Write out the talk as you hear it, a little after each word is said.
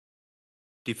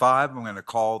55, I'm going to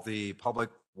call the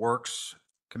Public Works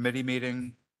Committee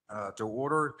meeting to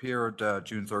order. Appeared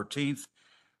June 13th,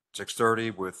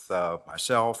 6:30 with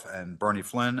myself and Bernie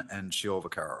Flynn and Sheila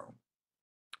Vaccaro.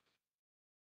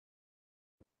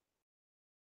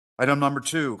 Item number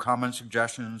 2, comments,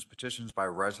 suggestions, petitions by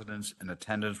residents in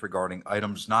attendance regarding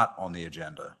items not on the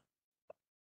agenda.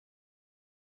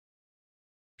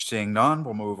 Seeing none,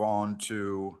 we'll move on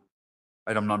to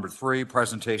item number 3,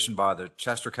 presentation by the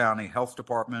Chester County Health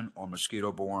Department on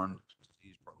mosquito-borne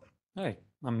disease program. Hey,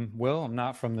 I'm Will. I'm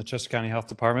not from the Chester County Health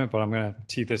Department, but I'm going to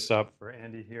tee this up for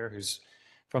Andy here, who's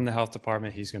from the Health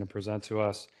Department. He's going to present to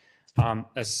us.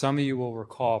 As some of you will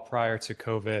recall, prior to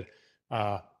COVID,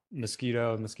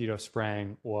 mosquito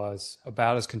spraying was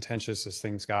about as contentious as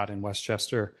things got in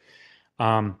Westchester.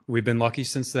 We've been lucky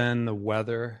since then. The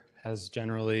weather has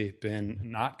generally been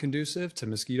not conducive to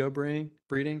mosquito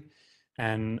breeding,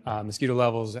 and mosquito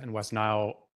levels and West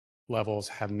Nile levels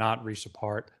have not reached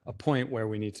a point where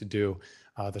we need to do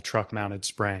the truck-mounted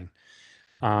spraying.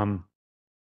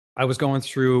 I was going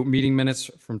through meeting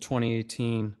minutes from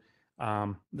 2018.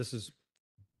 This is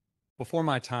before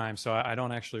my time, so I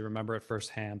don't actually remember it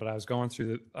firsthand, but I was going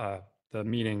through the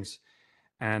meetings,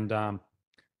 and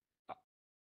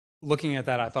looking at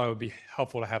that, I thought it would be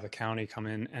helpful to have the county come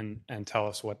in and tell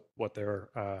us what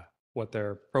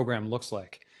their program looks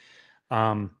like.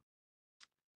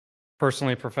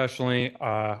 Personally, professionally,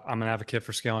 I'm an advocate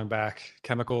for scaling back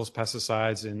chemicals,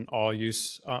 pesticides in all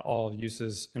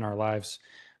uses in our lives.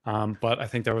 But I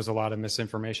think there was a lot of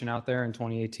misinformation out there in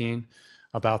 2018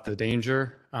 about the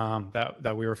danger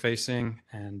that we were facing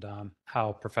and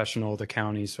how professional the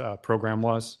county's program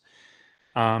was.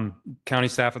 County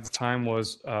staff at the time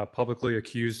was publicly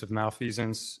accused of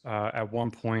malfeasance at one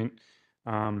point,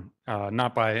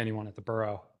 not by anyone at the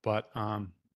borough, but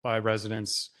by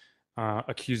residents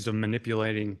accused of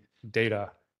manipulating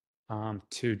data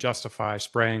to justify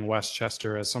spraying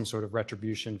Westchester as some sort of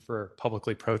retribution for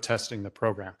publicly protesting the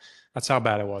program. That's how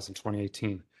bad it was in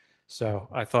 2018. So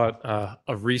I thought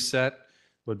a reset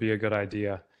would be a good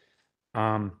idea.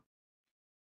 And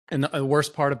the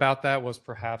worst part about that was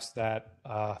perhaps that,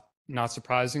 not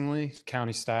surprisingly,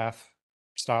 county staff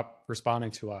stopped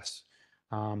responding to us.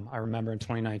 I remember in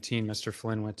 2019, Mr.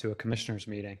 Flynn went to a commissioners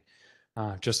meeting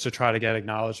just to try to get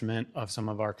acknowledgement of some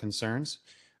of our concerns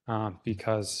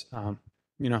because,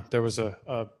 there was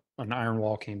an iron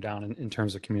wall came down in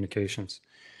terms of communications.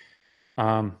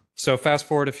 So fast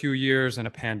forward a few years in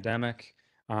a pandemic,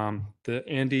 the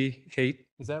Andy Haight,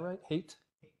 is that right? Haight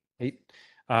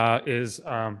is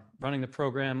running the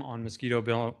program on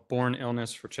mosquito-borne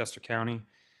illness for Chester County.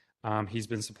 He's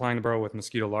been supplying the borough with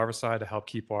mosquito larvicide to help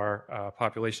keep our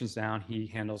populations down. He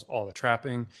handles all the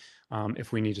trapping.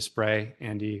 If we need to spray,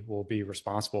 Andy will be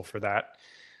responsible for that.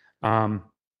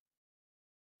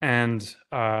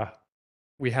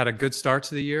 We had a good start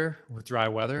to the year with dry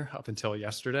weather up until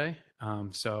yesterday.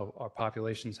 So our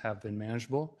populations have been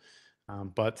manageable,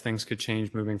 but things could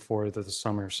change moving forward to the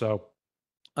summer. So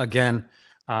again,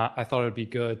 I thought it would be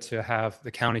good to have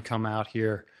the county come out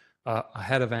here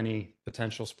ahead of any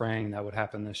potential spraying that would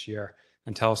happen this year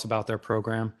and tell us about their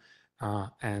program.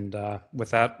 With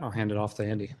that, I'll hand it off to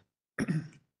Andy.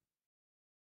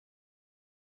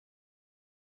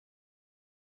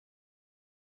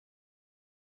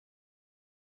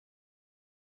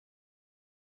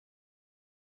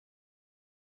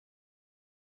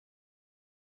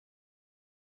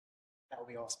 That would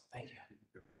be awesome. Thank you.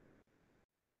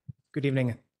 Good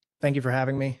evening. Thank you for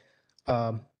having me.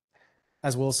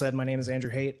 As Will said, my name is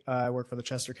Andrew Haight. I work for the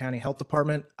Chester County Health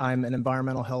Department. I'm an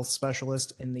environmental health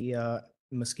specialist in the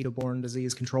mosquito-borne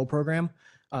disease control program.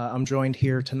 I'm joined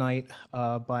here tonight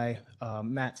by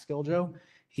Matt Skiljo.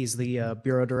 He's the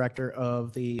Bureau Director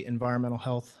of the Environmental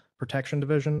Health Protection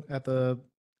Division at the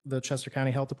Chester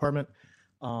County Health Department.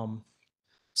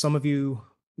 Some of you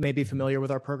may be familiar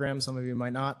with our program, some of you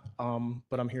might not,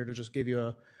 but I'm here to just give you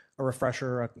a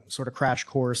refresher, a sort of crash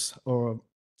course on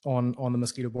the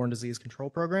mosquito-borne disease control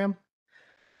program.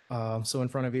 So in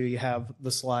front of you, you have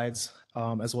the slides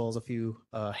as well as a few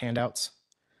handouts.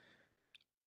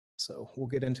 So we'll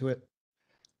get into it.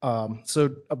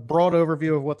 So a broad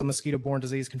overview of what the mosquito-borne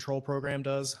disease control program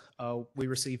does. We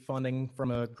receive funding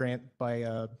from a grant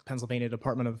by Pennsylvania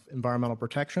Department of Environmental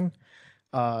Protection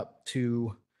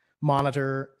to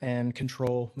monitor and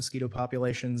control mosquito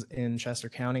populations in Chester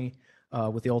County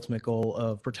with the ultimate goal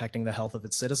of protecting the health of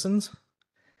its citizens.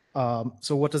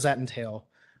 So what does that entail?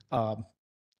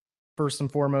 First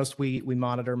and foremost, we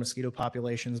monitor mosquito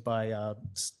populations by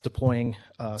deploying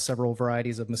several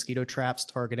varieties of mosquito traps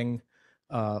targeting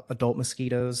adult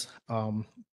mosquitoes.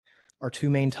 Our two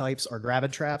main types are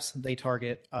gravid traps. They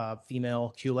target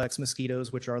female Culex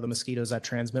mosquitoes, which are the mosquitoes that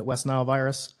transmit West Nile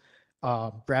virus.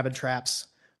 Gravid traps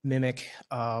mimic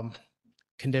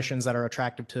conditions that are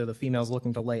attractive to the females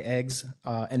looking to lay eggs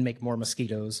and make more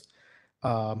mosquitoes,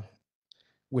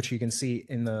 which you can see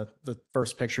in the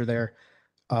first picture there.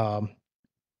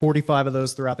 45 of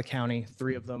those throughout the county,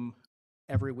 3 of them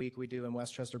every week we do in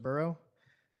Westchester Borough.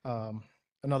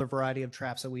 Another variety of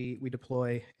traps that we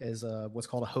deploy is what's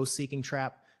called a host-seeking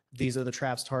trap. These are the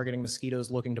traps targeting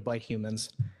mosquitoes looking to bite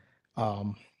humans.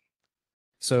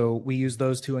 So we use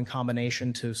those two in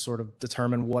combination to sort of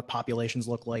determine what populations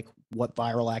look like, what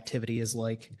viral activity is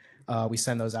like. We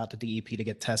send those out to DEP to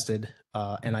get tested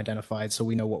and identified so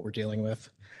we know what we're dealing with.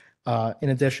 In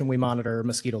addition, we monitor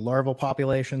mosquito larval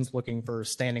populations, looking for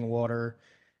standing water,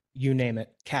 you name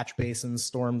it, catch basins,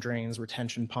 storm drains,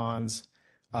 retention ponds,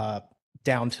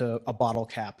 down to a bottle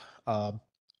cap.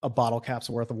 A bottle cap's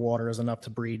worth of water is enough to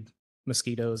breed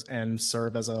mosquitoes and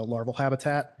serve as a larval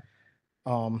habitat.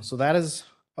 So that is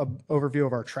an overview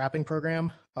of our trapping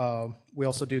program. We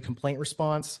also do complaint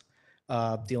response,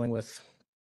 dealing with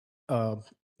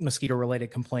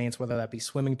mosquito-related complaints, whether that be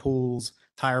swimming pools,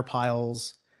 tire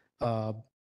piles,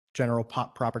 general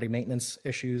property maintenance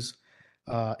issues,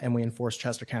 and we enforce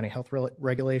Chester County health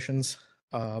regulations.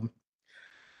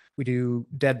 We do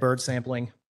dead bird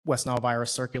sampling. West Nile virus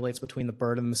circulates between the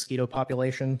bird and the mosquito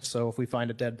population. So if we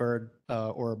find a dead bird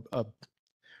or a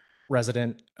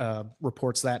resident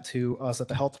reports that to us at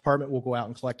the health department, we'll go out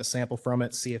and collect a sample from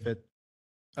it, see if it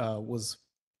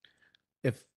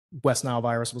if West Nile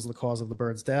virus was the cause of the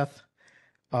bird's death.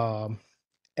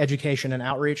 Education and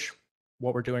outreach,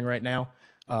 what we're doing right now,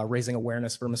 raising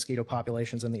awareness for mosquito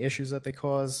populations and the issues that they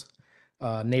cause.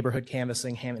 Neighborhood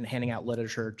canvassing and handing out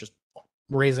literature, just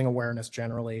raising awareness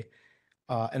generally.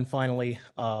 And finally,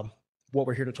 what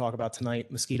we're here to talk about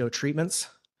tonight, mosquito treatments.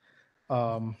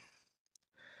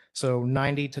 So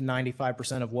 90 to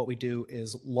 95% of what we do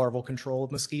is larval control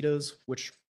of mosquitoes,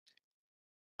 which,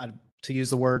 to use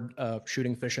the word,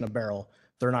 shooting fish in a barrel.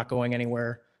 They're not going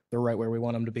anywhere. They're right where we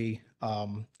want them to be.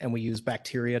 And we use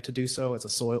bacteria to do so.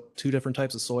 It's two different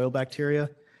types of soil bacteria,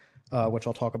 which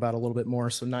I'll talk about a little bit more.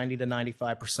 So 90 to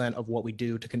 95% of what we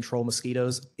do to control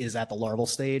mosquitoes is at the larval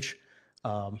stage.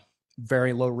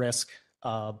 Very low risk,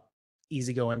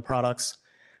 easygoing products.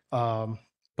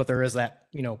 But there is that,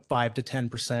 5 to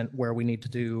 10% where we need to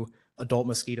do adult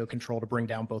mosquito control to bring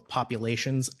down both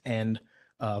populations and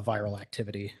viral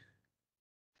activity.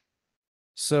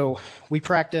 So we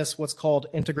practice what's called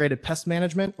integrated pest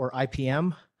management, or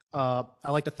IPM. I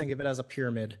like to think of it as a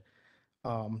pyramid.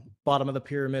 Bottom of the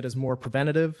pyramid is more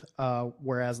preventative,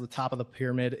 whereas the top of the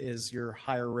pyramid is your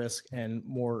higher risk and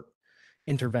more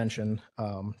intervention.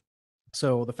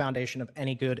 So the foundation of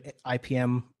any good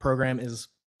IPM program is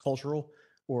cultural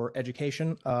or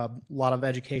education. A lot of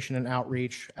education and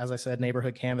outreach, as I said,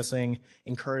 neighborhood canvassing,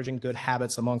 encouraging good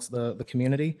habits amongst the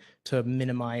community to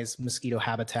minimize mosquito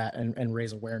habitat and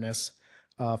raise awareness.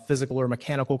 Physical or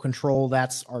mechanical control,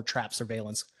 that's our trap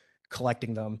surveillance,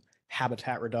 collecting them,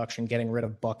 habitat reduction, getting rid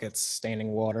of buckets,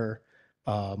 standing water,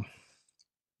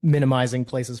 minimizing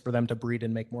places for them to breed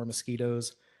and make more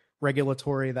mosquitoes.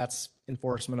 Regulatory, that's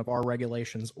enforcement of our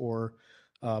regulations or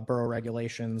borough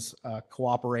regulations.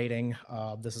 Cooperating,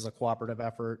 this is a cooperative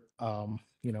effort.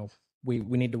 We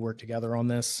need to work together on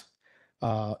this,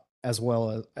 as well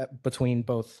as between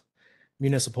both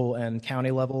municipal and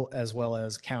county level, as well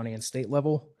as county and state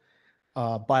level.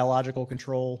 Biological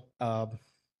control,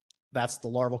 that's the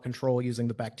larval control using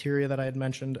the bacteria that I had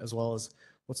mentioned, as well as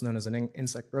what's known as an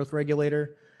insect growth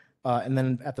regulator. And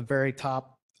then at the very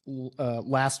top,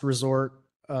 last resort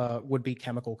would be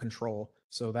chemical control.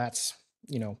 So that's,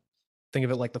 think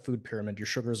of it like the food pyramid. Your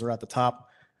sugars are at the top,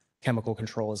 chemical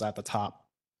control is at the top.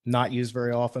 Not used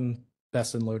very often,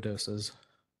 best in low doses.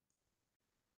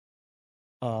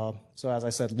 So as I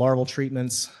said, larval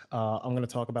treatments. I'm going to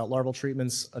talk about larval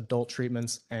treatments, adult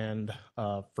treatments, and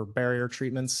for barrier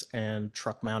treatments and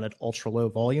truck-mounted ultra-low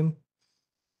volume.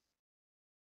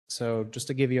 So just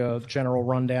to give you a general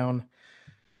rundown,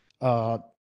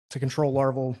 to control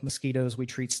larval mosquitoes, we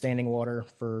treat standing water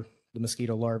for the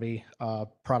mosquito larvae.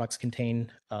 Products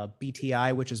contain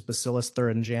BTI, which is Bacillus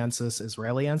thuringiensis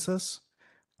israeliensis,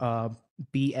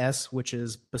 BS, which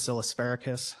is Bacillus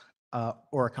sphaericus,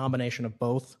 or a combination of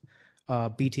both.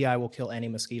 BTI will kill any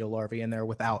mosquito larvae in there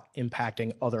without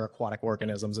impacting other aquatic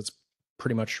organisms. It's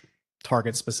pretty much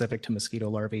target specific to mosquito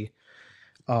larvae.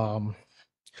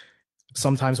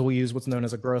 Sometimes we'll use what's known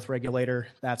as a growth regulator.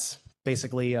 That's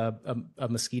basically a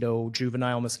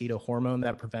juvenile mosquito hormone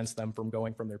that prevents them from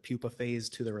going from their pupa phase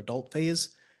to their adult phase.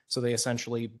 So they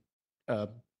essentially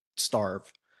starve.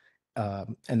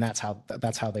 And that's how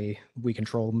we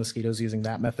control mosquitoes using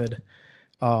that method.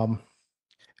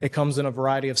 It comes in a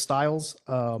variety of styles.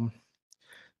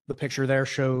 The picture there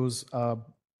shows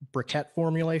briquette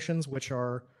formulations, which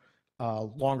are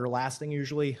longer lasting,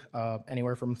 usually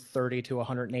anywhere from 30 to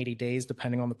 180 days,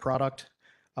 depending on the product.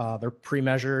 They're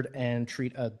pre-measured and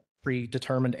treat a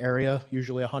predetermined area,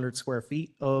 usually 100 square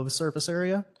feet of surface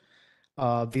area.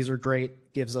 These are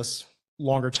great, gives us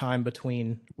longer time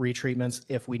between retreatments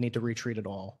if we need to retreat at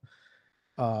all.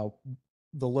 The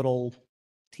little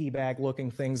tea bag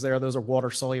looking things there, those are water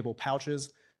soluble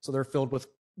pouches. So they're filled with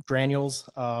granules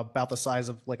about the size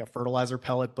of like a fertilizer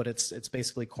pellet, but it's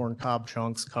basically corn cob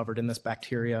chunks covered in this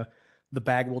bacteria. The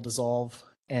bag will dissolve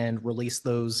and release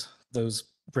those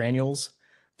granules,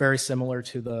 very similar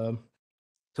to the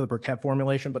briquette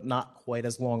formulation, but not quite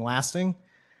as long lasting.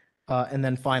 And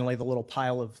then finally, the little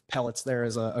pile of pellets there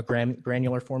is a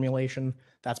granular formulation.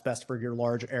 That's best for your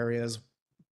large areas,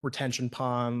 retention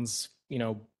ponds,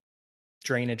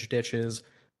 drainage ditches,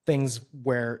 things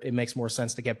where it makes more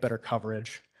sense to get better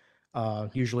coverage.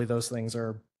 Usually those things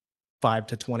are 5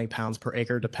 to 20 pounds per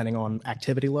acre, depending on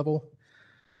activity level.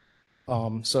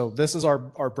 So this is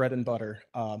our bread and butter.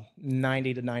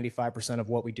 90 to 95% of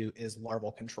what we do is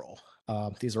larval control.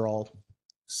 These are all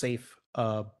safe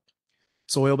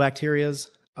soil bacterias.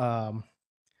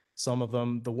 Some of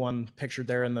them, the one pictured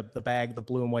there in the bag, the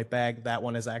blue and white bag, that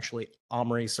one is actually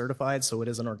OMRI certified, so it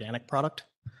is an organic product.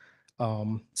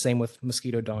 Same with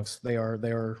mosquito dunks. They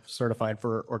are certified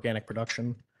for organic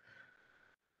production.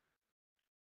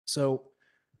 So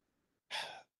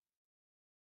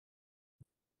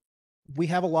we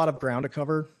have a lot of ground to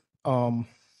cover,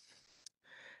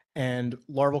 and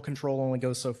larval control only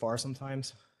goes so far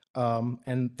sometimes.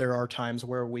 And there are times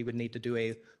where we would need to do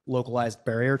a localized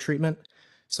barrier treatment.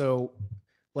 So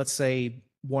let's say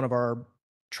one of our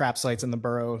trap sites in the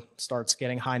borough starts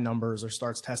getting high numbers or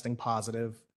starts testing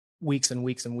positive weeks and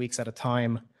weeks and weeks at a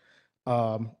time.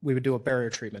 We would do a barrier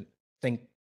treatment. Think,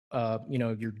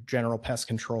 your general pest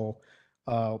control.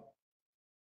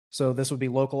 So this would be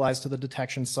localized to the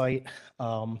detection site.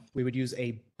 We would use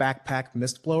a backpack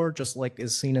mist blower, just like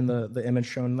is seen in the image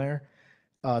shown there,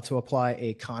 to apply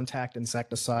a contact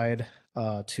insecticide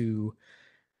to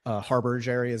harborage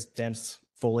areas, dense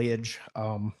foliage,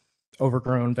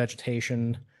 overgrown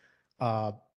vegetation,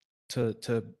 to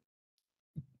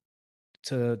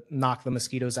knock the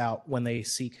mosquitoes out when they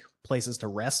seek places to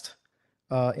rest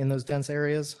in those dense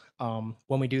areas.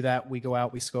 When we do that, we go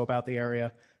out, we scope out the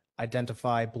area,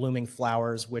 identify blooming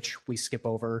flowers, which we skip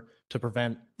over to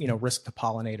prevent, risk to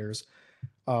pollinators.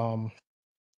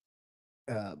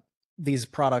 These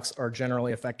products are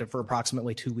generally effective for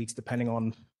approximately 2 weeks, depending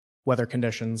on weather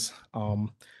conditions.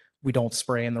 We don't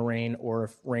spray in the rain or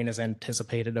if rain is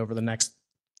anticipated over the next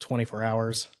 24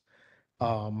 hours.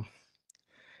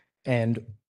 And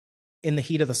in the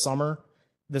heat of the summer,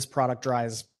 this product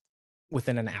dries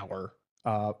within an hour.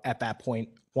 At that point,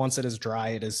 once it is dry,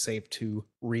 it is safe to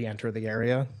re-enter the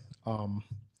area.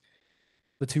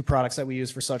 The two products that we use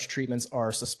for such treatments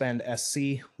are Suspend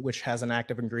SC, which has an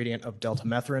active ingredient of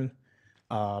deltamethrin,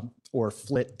 or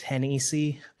Flit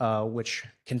 10EC, which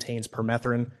contains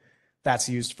permethrin. That's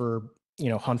used for,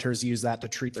 hunters use that to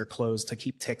treat their clothes to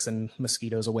keep ticks and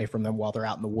mosquitoes away from them while they're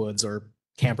out in the woods, or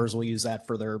campers will use that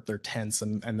for their tents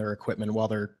and their equipment while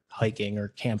they're hiking or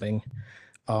camping.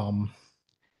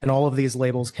 And all of these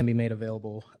labels can be made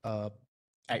available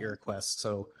at your request.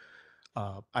 So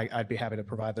I'd be happy to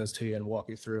provide those to you and walk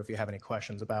you through if you have any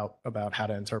questions about how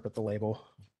to interpret the label.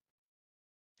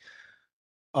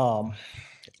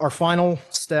 Our final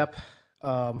step,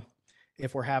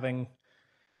 if we're having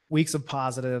weeks of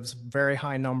positives, very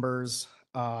high numbers,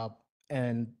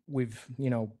 and we've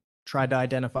tried to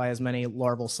identify as many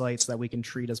larval sites that we can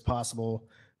treat as possible,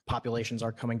 populations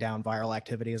are coming down, viral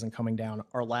activity isn't coming down,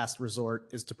 our last resort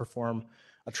is to perform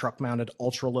a truck-mounted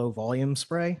ultra-low volume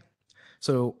spray.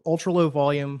 So ultra-low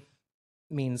volume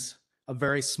means a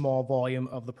very small volume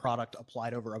of the product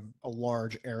applied over a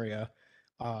large area.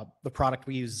 The product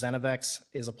we use, Zenivex,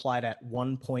 is applied at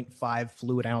 1.5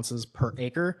 fluid ounces per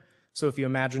acre. So if you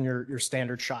imagine your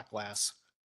standard shot glass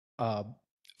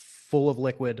full of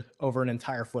liquid over an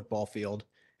entire football field,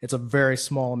 it's a very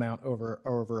small amount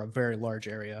over a very large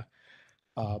area.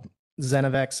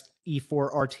 Zenivex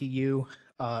E4 RTU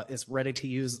is ready to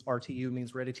use. RTU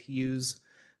means ready to use.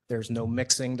 There's no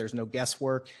mixing, there's no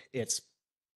guesswork. It's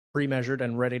pre-measured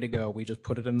and ready to go. We just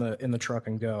put it in the truck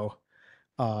and go.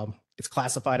 It's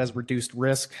classified as reduced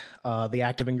risk. The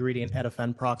active ingredient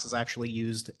Edafenprox is actually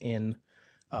used in,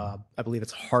 I believe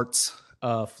it's Hart's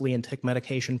flea and tick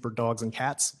medication for dogs and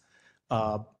cats.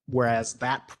 Whereas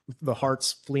the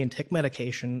Heart's flea and tick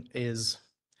medication is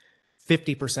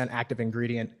 50% active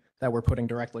ingredient that we're putting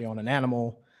directly on an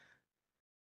animal.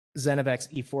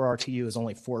 Zenivex E4RTU is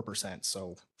only 4%,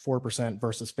 so 4%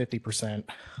 versus 50%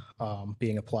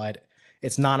 being applied.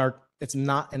 It's not an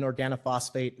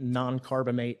organophosphate,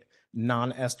 non-carbamate,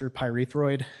 non-ester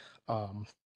pyrethroid, and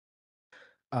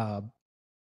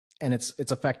it's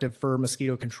effective for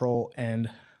mosquito control and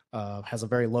has a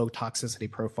very low toxicity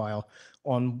profile.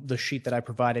 On the sheet that I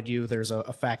provided you, there's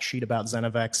a fact sheet about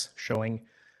Zenivex showing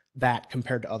that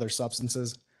compared to other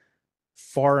substances.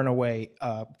 Far and away,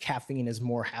 caffeine is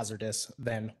more hazardous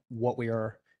than what we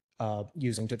are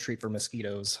using to treat for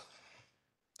mosquitoes.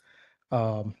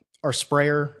 Our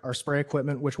spray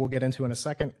equipment, which we'll get into in a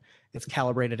second, it's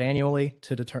calibrated annually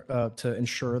to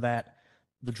ensure that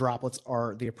the droplets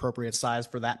are the appropriate size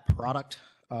for that product,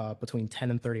 between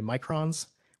 10 and 30 microns.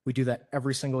 We do that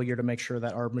every single year to make sure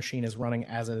that our machine is running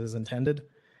as it is intended,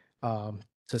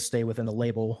 to stay within the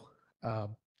label.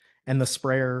 And the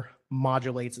sprayer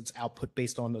modulates its output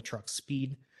based on the truck's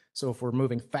speed. So if we're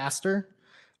moving faster,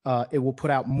 it will put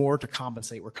out more to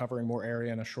compensate. We're covering more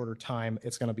area in a shorter time.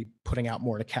 It's going to be putting out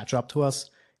more to catch up to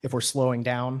us. If we're slowing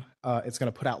down, it's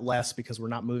going to put out less because we're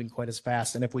not moving quite as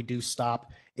fast. And if we do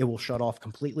stop, it will shut off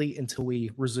completely until we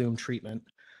resume treatment.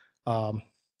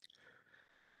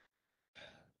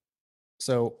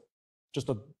 So just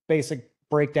a basic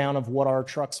breakdown of what our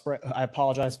truck spray. I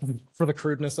apologize for the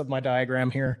crudeness of my diagram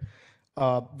here.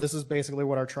 This is basically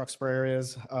what our truck sprayer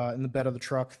is. In the bed of the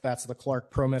truck, that's the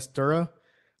Clark ProMist Dura.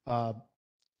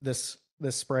 This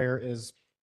sprayer is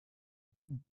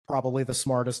probably the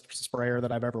smartest sprayer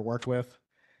that I've ever worked with,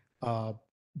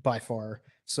 by far.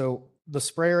 So the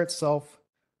sprayer itself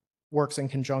works in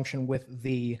conjunction with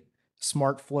the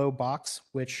SmartFlow box,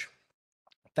 which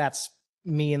that's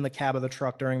me in the cab of the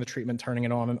truck during the treatment, turning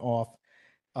it on and off.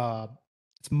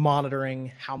 It's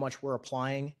monitoring how much we're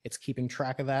applying. It's keeping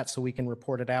track of that so we can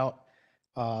report it out.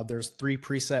 There's 3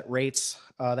 preset rates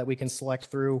that we can select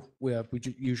through. We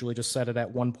usually just set it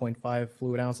at 1.5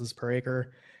 fluid ounces per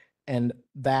acre. And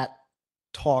that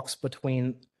talks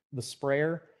between the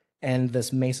sprayer and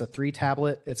this Mesa 3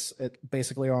 tablet. It's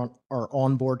basically on our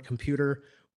onboard computer.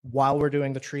 While we're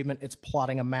doing the treatment, it's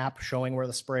plotting a map showing where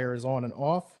the sprayer is on and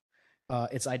off.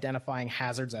 It's identifying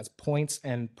hazards as points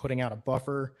and putting out a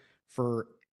buffer for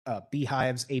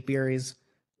beehives, apiaries,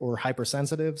 or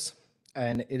hypersensitives.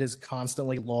 And it is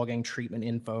constantly logging treatment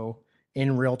info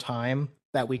in real time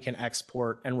that we can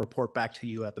export and report back to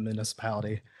you at the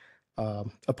municipality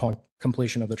upon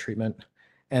completion of the treatment.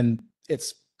 And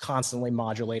it's constantly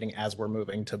modulating as we're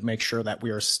moving to make sure that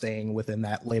we are staying within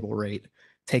that label rate.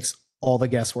 Takes all the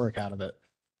guesswork out of it.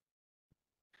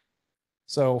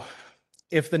 So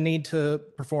if the need to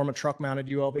perform a truck-mounted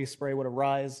ULV spray would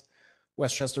arise,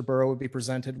 Westchester Borough would be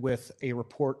presented with a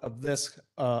report of this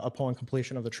upon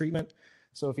completion of the treatment.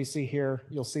 So if you see here,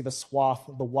 you'll see the swath,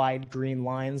 the wide green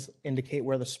lines indicate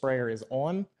where the sprayer is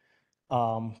on.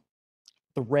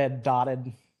 The red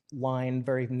dotted line,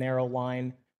 very narrow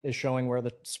line, is showing where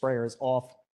the sprayer is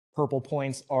off. Purple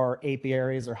points are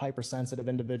apiaries or hypersensitive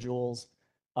individuals.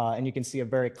 And you can see a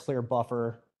very clear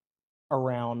buffer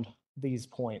around these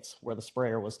points where the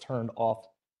sprayer was turned off.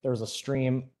 There's a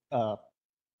stream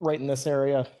right in this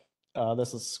area.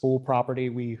 This is school property.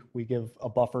 We give a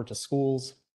buffer to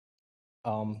schools.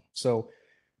 So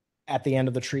at the end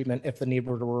of the treatment, if the need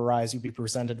were to arise, you'd be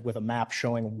presented with a map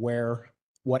showing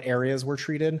what areas were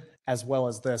treated, as well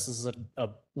as this is a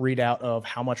readout of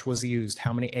how much was used,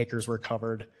 how many acres were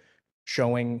covered,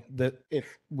 showing that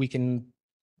if we can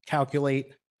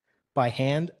calculate by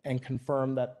hand and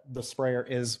confirm that the sprayer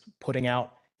is putting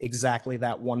out exactly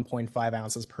that 1.5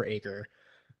 ounces per acre.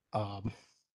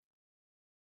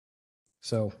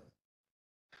 So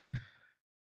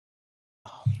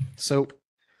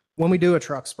when we do a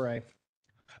truck spray,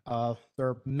 there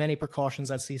are many precautions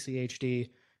that CCHD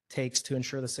takes to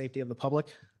ensure the safety of the public.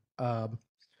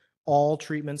 All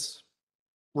treatments,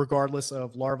 regardless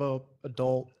of larva,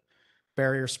 adult,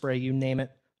 barrier spray, you name it,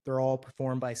 they're all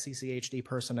performed by CCHD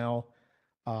personnel.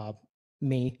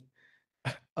 Me.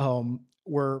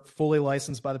 We're fully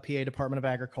licensed by the PA Department of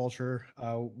Agriculture.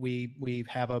 We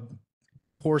have a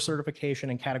POR certification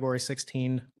and Category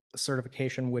 16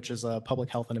 certification, which is a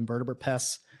public health and invertebrate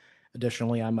pests.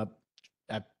 Additionally, I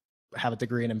have a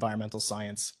degree in environmental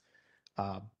science.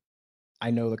 I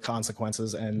know the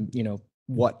consequences and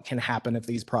what can happen if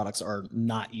these products are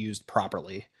not used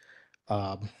properly.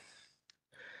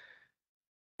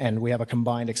 And we have a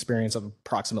combined experience of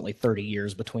approximately 30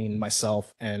 years between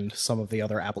myself and some of the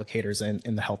other applicators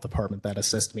in the health department that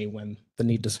assist me when the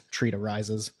need to treat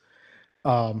arises.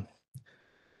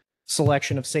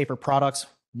 Selection of safer products,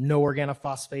 no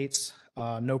organophosphates,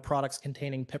 no products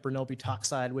containing pipernyl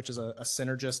butoxide, which is a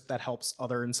synergist that helps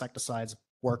other insecticides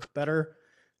work better,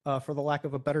 for the lack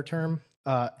of a better term.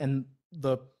 And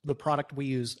the product we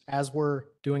use as we're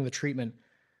doing the treatment,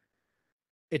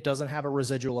 it doesn't have a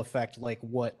residual effect like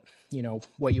what you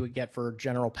would get for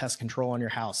general pest control on your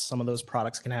house. Some of those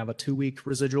products can have a 2-week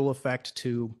residual effect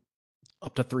to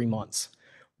up to 3 months.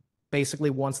 Basically,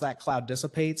 once that cloud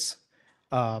dissipates,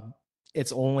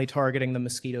 it's only targeting the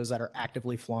mosquitoes that are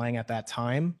actively flying at that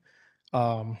time.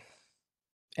 And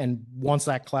once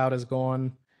that cloud is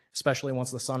gone, especially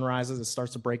once the sun rises, it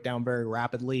starts to break down very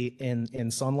rapidly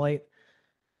in sunlight.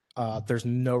 There's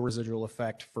no residual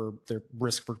effect. For the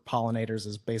risk for pollinators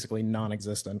is basically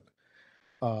non-existent.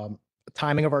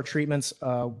 Timing of our treatments,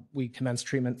 we commence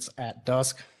treatments at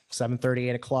dusk, 7:30,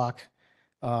 8 o'clock.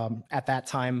 At that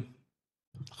time,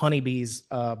 honeybees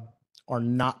are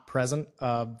not present.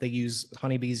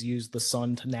 Honeybees use the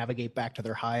sun to navigate back to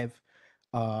their hive.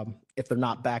 If they're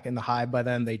not back in the hive by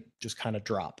then, they just kind of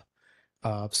drop.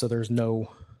 So there's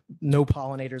no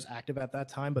pollinators active at that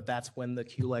time, but that's when the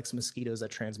Culex mosquitoes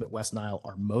that transmit West Nile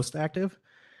are most active.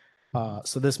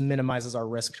 So this minimizes our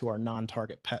risk to our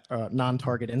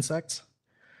non-target insects.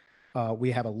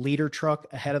 We have a leader truck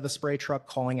ahead of the spray truck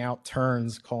calling out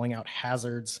turns, calling out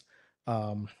hazards.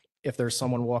 If there's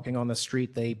someone walking on the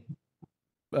street, they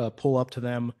pull up to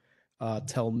them,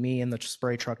 tell me and the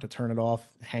spray truck to turn it off,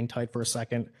 hang tight for a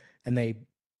second, and they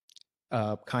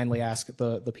kindly ask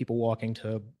the people walking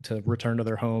to return to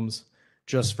their homes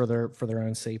just for their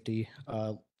own safety,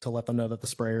 to let them know that the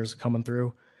sprayer is coming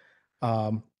through.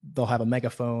 They'll have a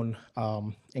megaphone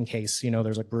in case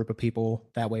there's a group of people.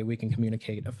 That way we can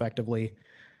communicate effectively.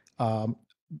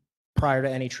 Prior to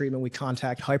any treatment, we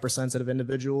contact hypersensitive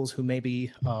individuals who may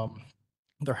be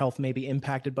their health may be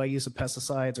impacted by use of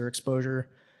pesticides or exposure,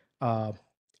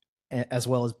 as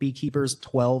well as beekeepers.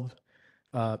 12,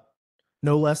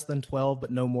 no less than 12,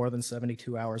 but no more than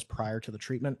 72 hours prior to the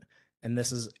treatment. And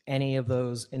this is any of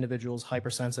those individuals,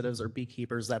 hypersensitives or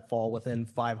beekeepers, that fall within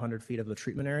 500 feet of the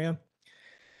treatment area.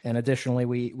 And additionally,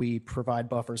 we provide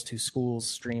buffers to schools,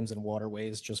 streams, and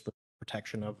waterways just for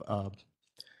protection of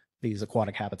these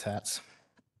aquatic habitats.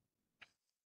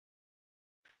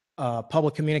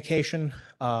 Public communication.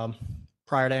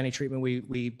 Prior to any treatment,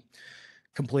 we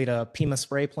complete a PEMA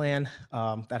spray plan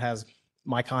that has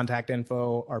my contact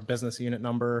info, our business unit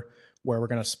number, where we're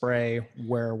going to spray,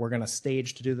 where we're going to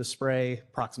stage to do the spray,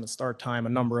 approximate start time, a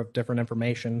number of different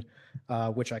information,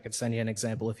 which I could send you an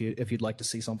example if you'd like to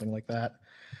see something like that.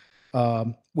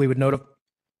 We would notify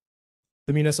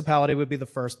the municipality would be the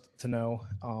first to know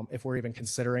if we're even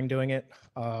considering doing it.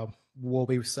 We'll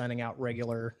be sending out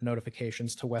regular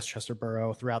notifications to Westchester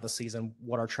Borough throughout the season,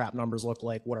 what our trap numbers look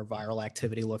like, what our viral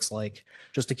activity looks like,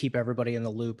 just to keep everybody in the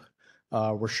loop.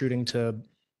 We're shooting to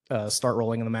start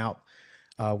rolling them out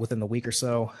within the week or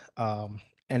so,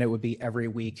 and it would be every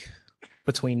week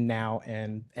between now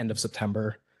and end of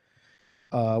September.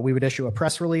 We would issue a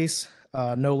press release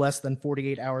no less than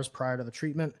 48 hours prior to the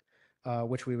treatment,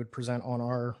 which we would present on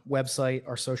our website,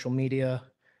 our social media,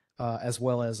 as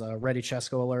well as Ready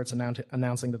Chesco alerts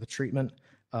announcing the treatment.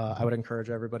 I would encourage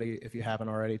everybody, if you haven't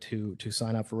already, to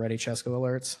sign up for Ready Chesco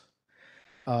alerts.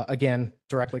 Again,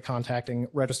 directly contacting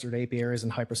registered apiaries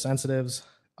and hypersensitives.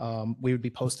 We would be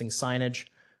posting signage,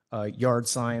 yard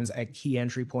signs at key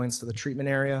entry points to the treatment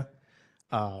area,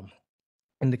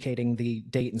 indicating the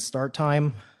date and start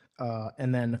time.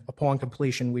 And then upon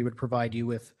completion, we would provide you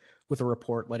with a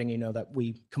report letting you know that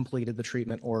we completed the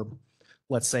treatment, or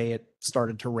let's say it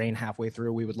started to rain halfway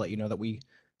through, we would let you know that we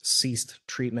ceased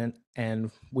treatment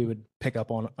and we would pick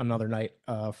up on another night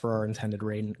for our intended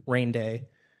rain day.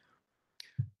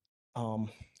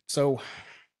 So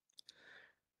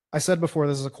I said before,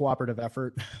 this is a cooperative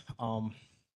effort.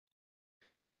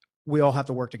 We all have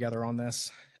to work together on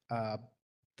this. The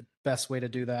best way to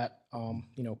do that,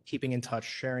 keeping in touch,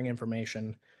 sharing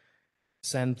information,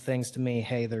 send things to me.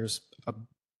 Hey, there's a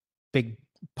big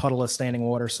puddle of standing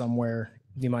water somewhere.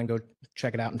 Do you mind go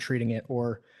check it out and treating it?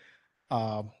 Or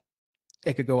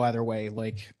it could go either way.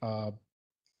 Like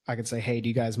I could say, hey, do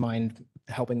you guys mind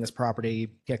helping this property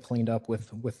get cleaned up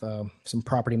with some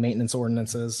property maintenance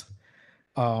ordinances?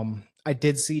 I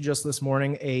did see just this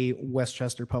morning a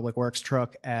Westchester Public Works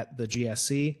truck at the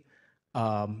GSC.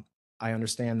 I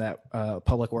understand that a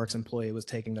Public Works employee was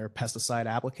taking their pesticide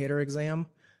applicator exam,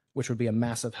 which would be a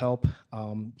massive help.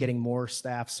 Getting more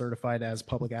staff certified as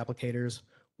public applicators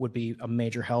would be a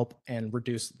major help and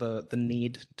reduce the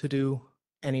need to do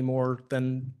any more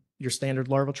than your standard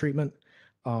larval treatment.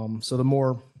 So the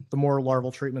more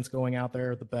larval treatments going out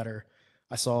there, the better.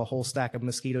 I saw a whole stack of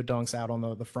mosquito dunks out on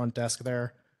the front desk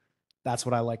there. That's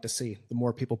what I like to see. The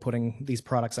more people putting these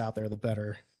products out there, the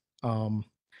better.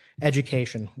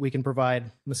 Education. We can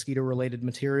provide mosquito-related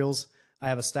materials. I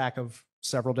have a stack of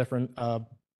several different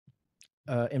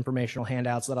informational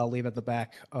handouts that I'll leave at the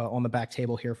back on the back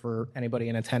table here for anybody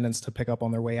in attendance to pick up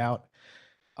on their way out.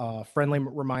 Friendly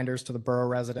reminders to the borough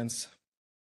residents: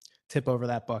 tip over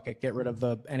that bucket, get rid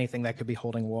of anything that could be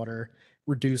holding water,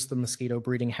 reduce the mosquito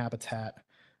breeding habitat,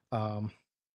 and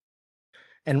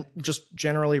just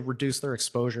generally reduce their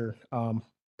exposure.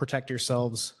 Protect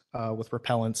yourselves with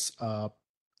repellents,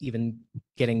 even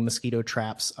getting mosquito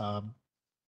traps,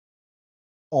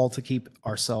 all to keep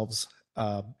ourselves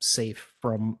safe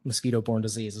from mosquito-borne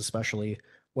disease, especially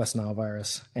West Nile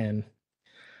virus. And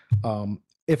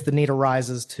if the need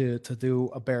arises to do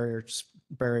a barrier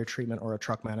treatment or a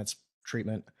truck mounted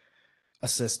treatment,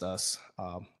 assist us.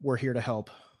 We're here to help,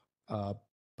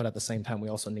 but at the same time, we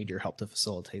also need your help to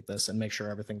facilitate this and make sure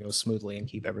everything goes smoothly and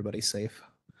keep everybody safe.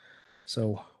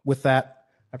 So with that,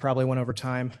 I probably went over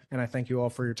time, and I thank you all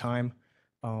for your time.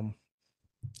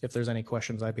 If there's any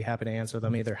questions, I'd be happy to answer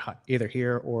them either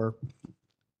here or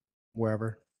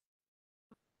wherever.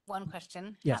 One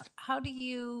question. Yes. How do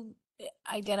you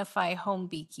identify home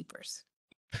beekeepers?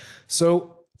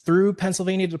 So through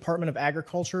Pennsylvania Department of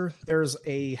Agriculture, there's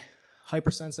a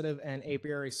hypersensitive and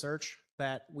apiary search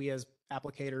that we as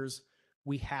applicators,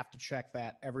 we have to check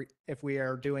that if we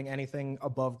are doing anything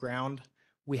above ground,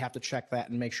 we have to check that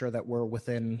and make sure that we're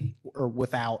within or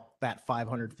without that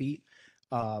 500 feet.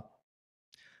 But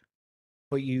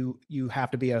you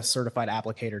have to be a certified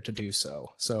applicator to do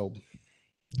so. So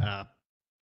I'd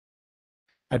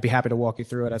be happy to walk you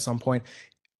through it at some point.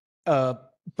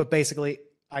 But basically,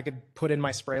 I could put in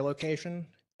my spray location,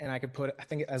 and I could put, I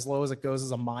think as low as it goes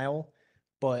is a mile,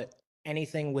 but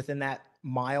anything within that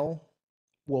mile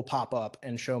will pop up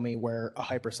and show me where a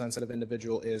hypersensitive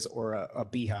individual is or a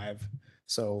beehive.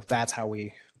 So that's how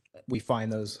we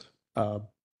find those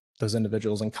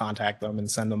individuals and contact them and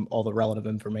send them all the relative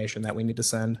information that we need to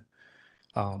send.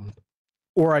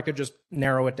 Or I could just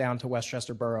narrow it down to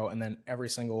Westchester Borough, and then every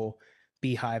single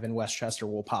beehive in Westchester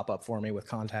will pop up for me with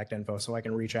contact info so I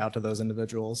can reach out to those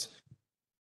individuals.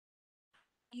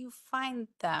 You find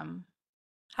them.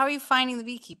 How are you finding the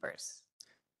beekeepers?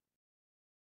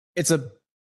 It's a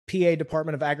PA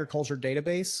Department of Agriculture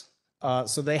database.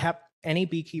 So they have, any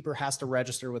beekeeper has to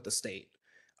register with the state.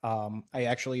 I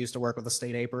actually used to work with a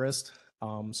state apiarist.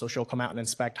 So she'll come out and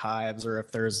inspect hives, or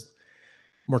if there's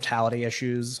mortality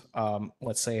issues,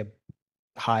 let's say a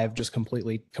hive just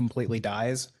completely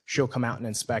dies, she'll come out and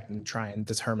inspect and try and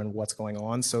determine what's going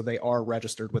on. So they are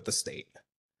registered with the state.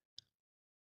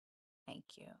 Thank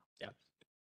you. Yeah.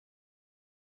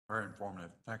 Very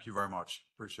informative. Thank you very much.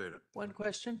 Appreciate it. One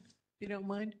question, if you don't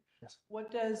mind. Yes.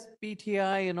 What does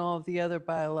BTI and all of the other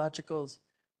biologicals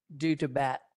do to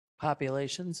bat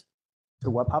populations? To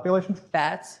what population?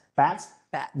 Bats? Bats?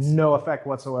 Bats. No effect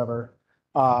whatsoever.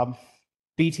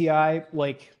 BTI,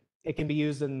 like, it can be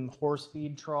used in horse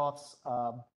feed troughs,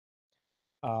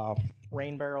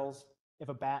 rain barrels. If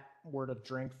a bat were to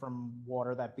drink from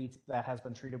water that has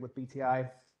been treated with BTI,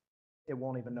 it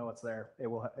won't even know it's there. It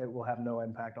will have no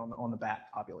impact on the bat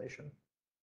population.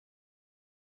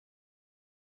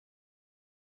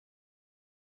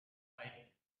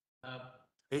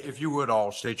 If you would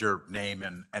all state your name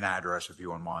and address, if you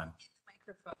wouldn't mind.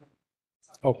 Microphone.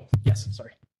 Oh, yes,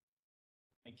 sorry.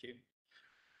 Thank you.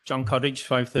 John Cottage,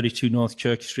 532 North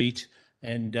Church Street.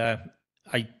 And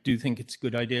I do think it's a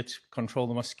good idea to control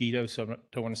the mosquitoes, so I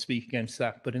don't want to speak against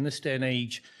that. But in this day and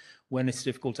age, when it's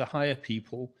difficult to hire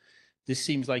people, this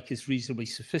seems like it's reasonably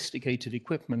sophisticated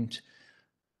equipment.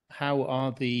 How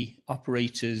are the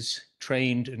operators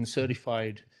trained and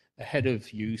certified ahead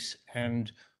of use?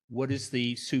 And what is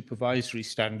the supervisory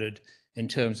standard in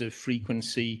terms of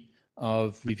frequency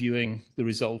of reviewing the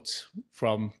results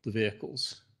from the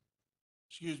vehicles?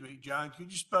 Excuse me, John,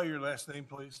 could you spell your last name,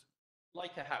 please?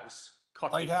 Like a house.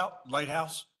 Cottage.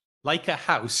 Lighthouse? Like a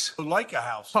house. Oh, like a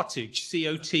house. Cottage,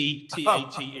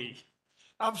 C-O-T-T-A-T-E.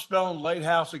 I'm spelling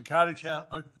lighthouse and cottage house.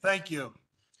 Thank you.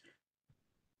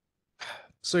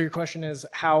 So your question is,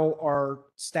 how are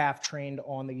staff trained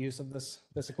on the use of this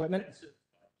equipment?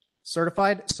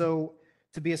 Certified. So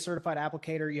to be a certified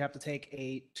applicator, you have to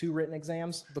take 2 written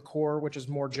exams, the core, which is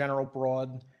more general,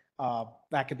 broad.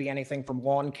 That could be anything from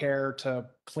lawn care to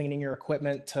cleaning your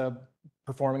equipment to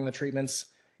performing the treatments,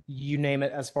 you name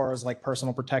it. As far as like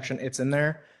personal protection, it's in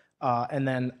there. And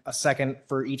then a second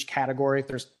for each category.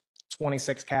 There's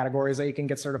 26 categories that you can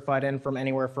get certified in, from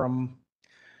anywhere from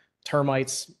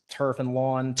termites, turf and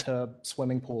lawn to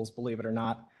swimming pools, believe it or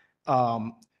not.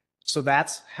 So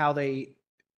that's how they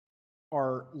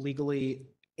are legally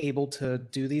able to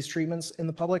do these treatments in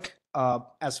the public.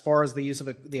 As far as the use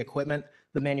of the equipment,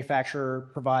 the manufacturer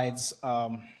provides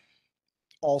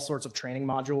all sorts of training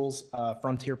modules.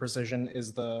 Frontier Precision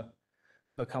is the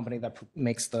company that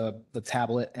makes the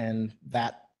tablet and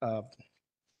that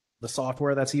the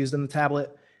software that's used in the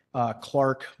tablet.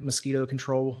 Clark Mosquito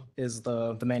Control is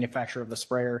the manufacturer of the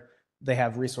sprayer. They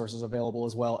have resources available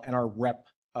as well, and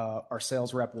our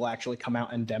sales rep will actually come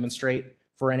out and demonstrate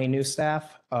for any new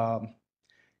staff.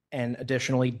 And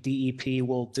additionally, DEP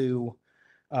will do,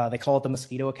 they call it the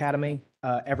Mosquito Academy.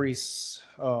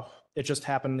 It just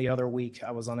happened the other week.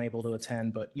 I was unable to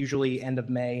attend, but usually end of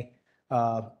May,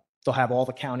 they'll have all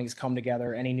the counties come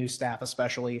together, any new staff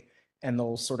especially, and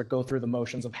they'll sort of go through the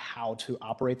motions of how to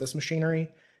operate this machinery.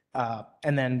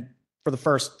 And then for the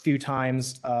first few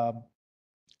times,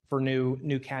 for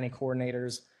new county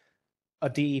coordinators, a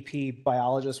DEP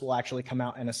biologist will actually come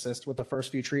out and assist with the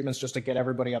first few treatments just to get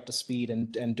everybody up to speed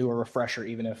and do a refresher,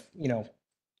 even if,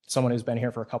 someone who's been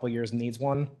here for a couple of years needs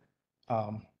one.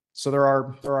 So there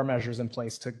are measures in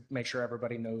place to make sure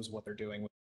everybody knows what they're doing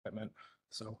with equipment.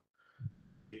 So.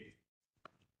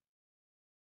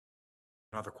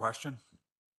 Another question?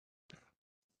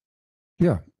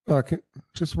 Yeah,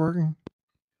 just working.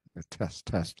 Test.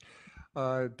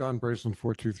 Don Braceland,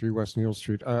 423 West Neal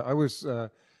Street. I was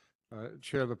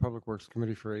chair of the Public Works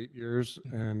Committee for 8 years,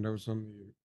 and I was on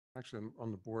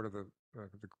the board of the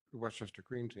Westchester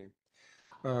Green Team.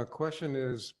 Question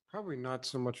is probably not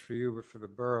so much for you, but for the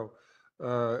borough.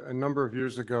 A number of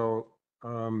years ago,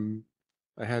 I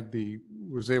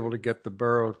was able to get the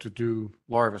borough to do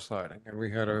larviciding, and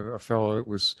we had a fellow that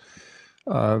was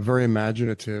very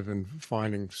imaginative in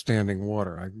finding standing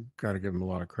water. I got to give him a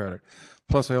lot of credit.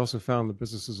 Plus, I also found the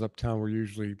businesses uptown were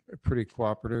usually pretty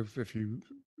cooperative if you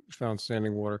found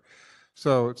standing water.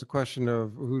 So it's a question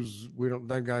of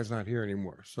that guy's not here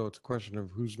anymore. So it's a question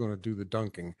of who's going to do the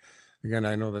dunking. Again,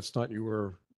 I know that's not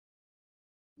your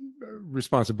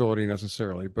responsibility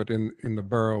necessarily, but in the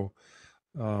borough,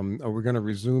 are we going to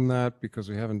resume that because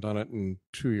we haven't done it in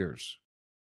 2 years?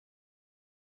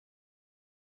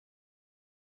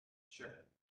 Sure.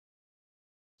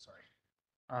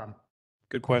 Sorry.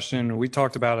 Good question. We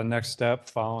talked about a next step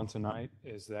following tonight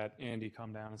is that Andy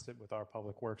come down and sit with our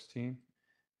Public Works team.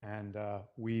 And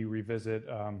we revisit,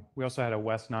 we also had a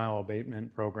West Nile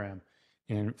abatement program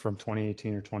from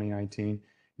 2018 or 2019.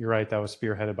 You're right, that was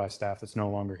spearheaded by staff that's no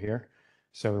longer here.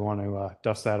 So we want to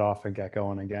dust that off and get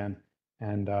going again.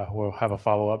 And we'll have a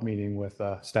follow-up meeting with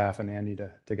staff and Andy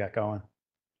to get going.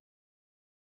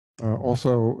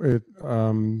 Also,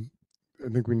 I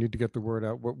think we need to get the word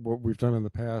out. What we've done in the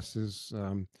past is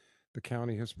the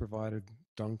county has provided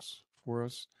dunks for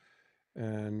us.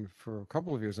 And for a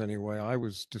couple of years anyway, I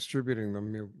was distributing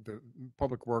them. The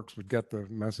Public Works would get the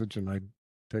message and I'd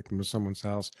take them to someone's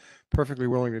house. Perfectly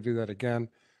willing to do that again.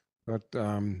 But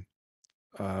are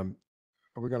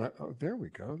we going to, there we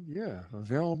go. Yeah.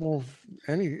 Available,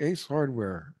 any Ace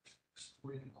Hardware.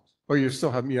 Oh, you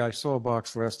still have, yeah, I saw a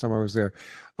box last time I was there.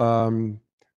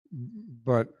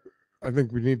 But I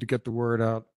think we need to get the word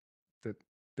out that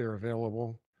they're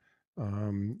available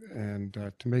and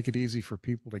to make it easy for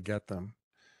people to get them.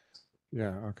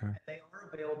 Yeah, okay. They are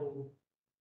available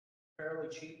fairly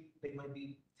cheap. They might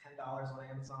be $10 on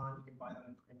Amazon. You can buy them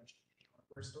in pretty much any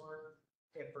hardware store.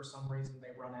 If for some reason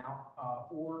they run out,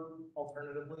 or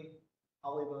alternatively,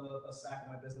 I'll leave a stack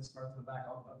of my business cards in the back.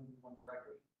 I'll leave one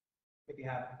directly. If you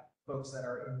have folks that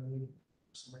are in need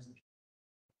for some reason,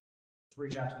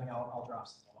 reach out to me. I'll drop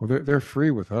some. Well, they're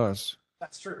free with us.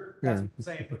 That's true. That's what I'm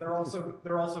saying, but they're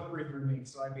also free through me.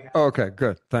 So I'd be happy. Oh, okay,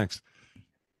 good. Thanks.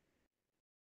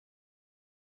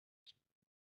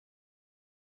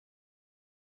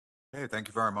 Hey, thank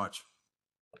you very much.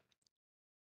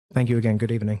 Thank you again.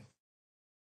 Good evening.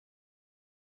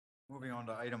 Moving on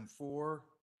to item 4,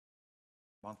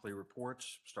 monthly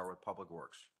reports. Start with Public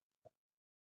Works.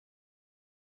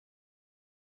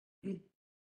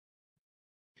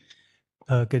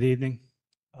 Good evening.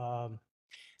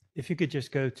 If you could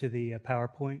just go to the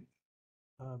PowerPoint,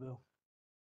 Bill.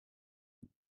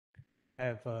 I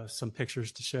have some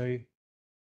pictures to show you.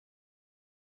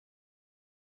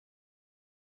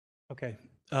 Okay,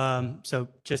 so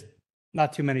just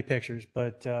not too many pictures,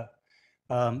 but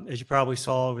as you probably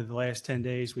saw over the last 10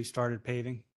 days, we started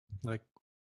paving like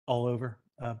all over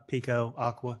Pico,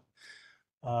 Aqua.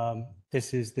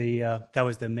 This is that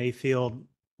was the Mayfield,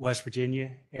 West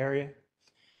Virginia area.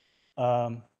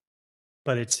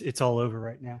 But it's all over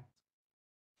right now.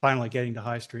 Finally getting to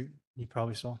High Street, you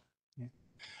probably saw.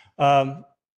 Yeah.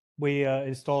 We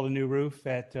installed a new roof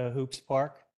at Hoops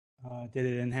Park. Did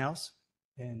it in-house,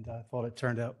 and thought it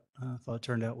turned out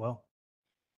well.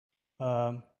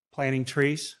 Planting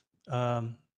trees,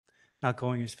 not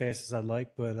going as fast as I'd like,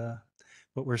 but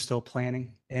we're still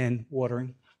planting and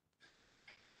watering.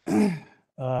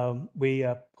 We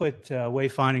put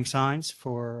wayfinding signs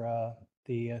for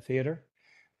the theater.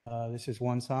 This is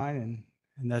one sign,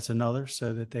 and that's another,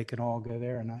 so that they can all go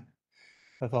there. And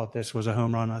I thought this was a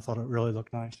home run. I thought it really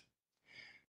looked nice.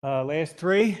 Last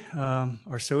three,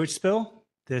 our sewage spill.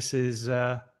 This is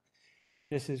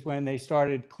when they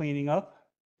started cleaning up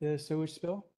the sewage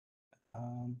spill.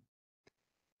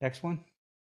 Next one.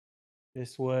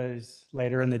 This was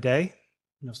later in the day.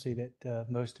 You'll see that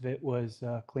most of it was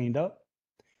cleaned up.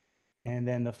 And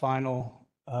then the final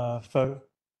photo.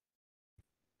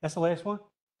 That's the last one?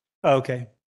 Oh, okay.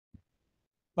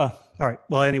 All right.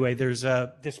 Well, anyway, there's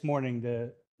this morning,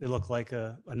 it looked like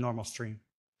a normal stream.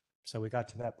 So we got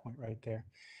to that point right there.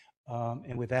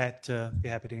 And with that, be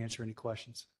happy to answer any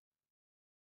questions.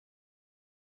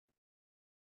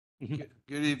 Good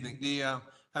evening.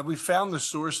 Have we found the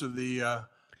source of the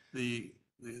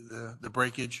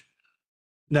breakage?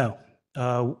 No.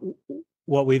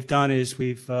 What we've done is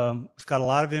we've got a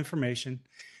lot of information.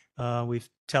 We've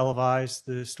televised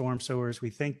the storm sewers. We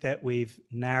think that we've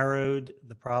narrowed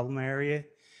the problem area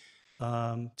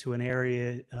to an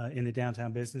area in the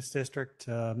downtown business district,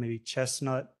 maybe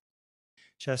Chestnut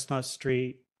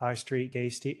Street, High Street,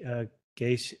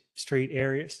 Gay Street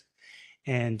areas.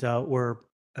 And we're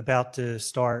about to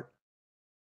start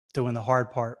doing the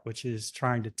hard part, which is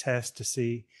trying to test to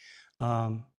see,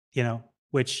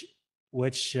 which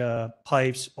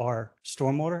pipes are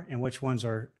stormwater and which ones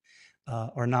are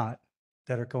not,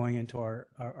 that are going into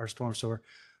our storm sewer.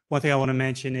 One thing I want to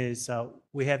mention is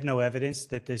we have no evidence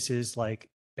that this is like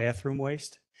bathroom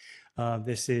waste.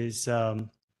 This is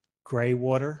gray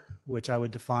water, which I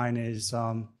would define as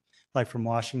like from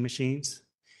washing machines,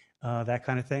 that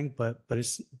kind of thing. But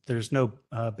there's no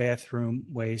bathroom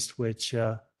waste, which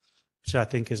I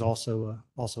think is also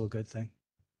a good thing.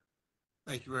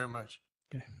 Thank you very much.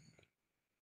 Okay.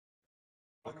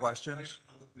 Questions?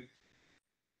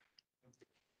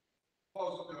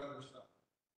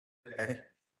 Okay.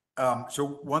 So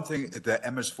one thing, the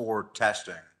MS4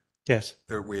 testing Yes.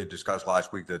 that we had discussed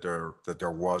last week, that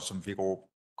there was some fecal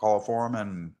coliform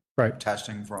and Right.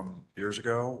 testing from years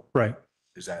ago. Right.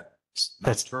 Is that not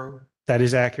That's true? That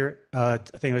is accurate. I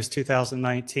think it was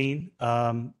 2019.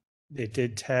 It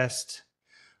did test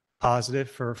positive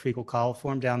for fecal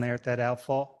coliform down there at that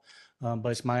outfall. But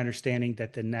it's my understanding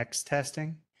that the next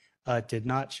testing did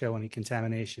not show any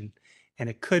contamination. And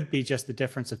it could be just the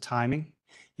difference of timing.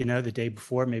 The day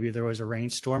before, maybe there was a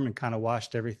rainstorm and kind of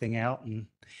washed everything out. And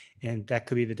that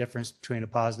could be the difference between a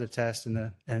positive test and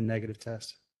a negative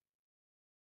test.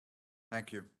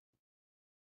 Thank you.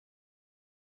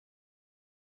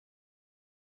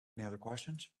 Any other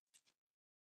questions?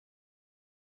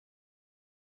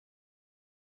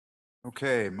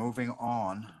 Okay, moving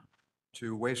on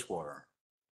to wastewater.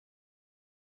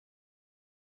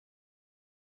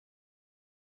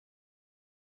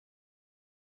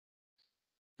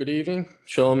 Good evening,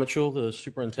 Sheldon Mitchell, the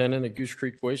superintendent at Goose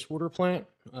Creek Wastewater Plant.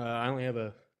 I only have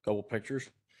a couple pictures.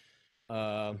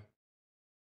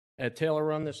 At Taylor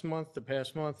Run the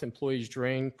past month, employees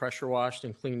drained, pressure washed,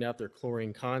 and cleaned out their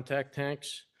chlorine contact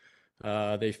tanks.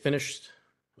 They finished,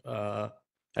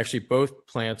 actually both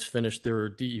plants finished their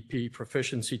DEP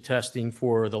proficiency testing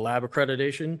for the lab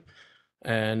accreditation,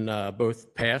 and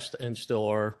both passed and still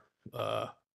are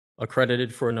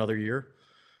accredited for another year.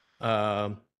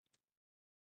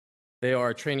 They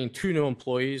are training 2 new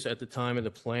employees at the time of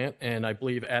the plant, and I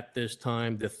believe at this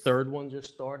time, the third one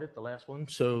just started, the last one.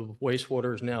 So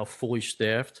wastewater is now fully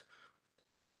staffed.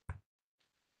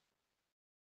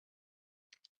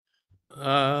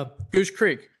 Goose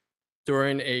Creek,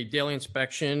 during a daily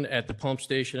inspection at the pump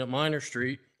station at Minor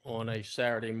Street on a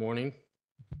Saturday morning,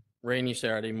 rainy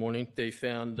Saturday morning, they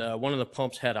found one of the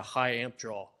pumps had a high amp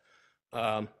draw.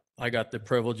 I got the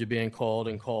privilege of being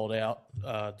called out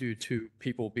due to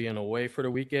people being away for the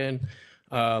weekend.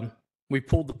 We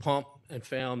pulled the pump and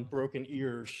found broken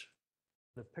ears.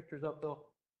 The pictures up, Bill?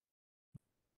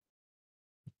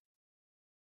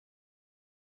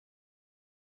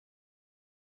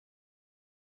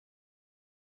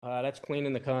 That's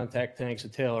cleaning the contact tanks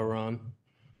at Taylor Run.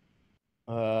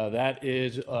 That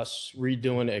is us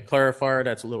redoing a clarifier.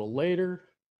 That's a little later.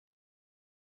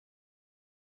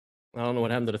 I don't know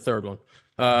what happened to the third one.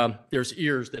 There's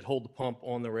ears that hold the pump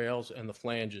on the rails and the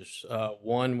flanges.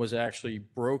 One was actually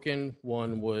broken,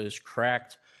 one was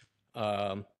cracked.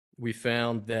 We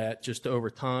found that just over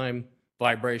time,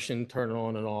 vibration, turning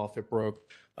on and off, it broke.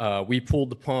 We pulled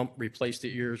the pump, replaced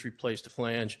the ears, replaced the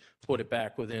flange, put it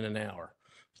back within an hour.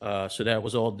 So that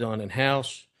was all done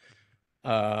in-house.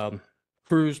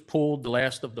 Crews pulled the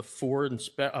last of the four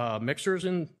mixers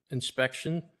in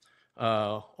inspection.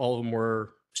 All of them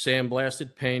were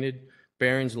sandblasted, painted,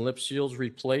 bearings and lip seals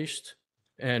replaced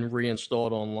and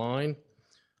reinstalled online.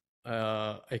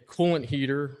 A coolant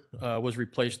heater was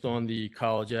replaced on the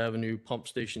College Avenue pump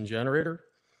station generator.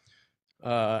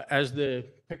 As the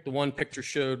one picture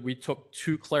showed, we took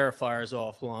 2 clarifiers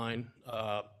offline.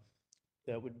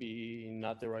 That would be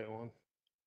not the right one.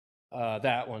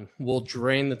 That one. We'll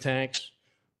drain the tanks.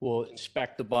 We'll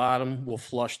inspect the bottom. We'll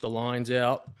flush the lines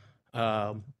out.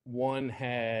 One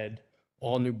had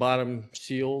all new bottom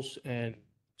seals and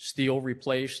steel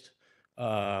replaced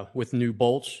with new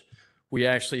bolts. We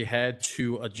actually had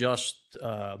to adjust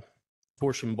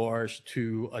torsion bars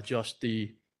to adjust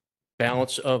the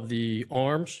balance of the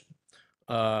arms.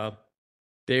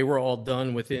 They were all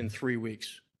done within 3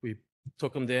 weeks. We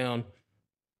took them down,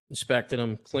 inspected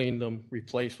them, cleaned them,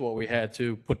 replaced what we had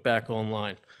to, put back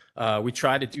online. We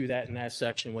tried to do that in that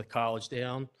section with College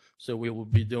down, so we will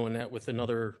be doing that with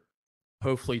another,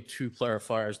 hopefully 2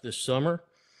 clarifiers this summer.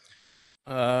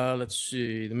 Let's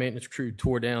see, the maintenance crew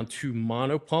tore down 2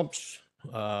 mono pumps,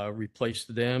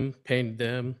 replaced them, painted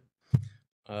them,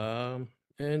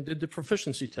 and did the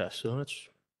proficiency test. So that's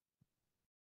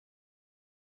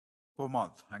Full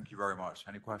month. Thank you very much.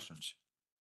 Any questions?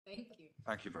 Thank you.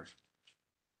 Thank you, Bruce.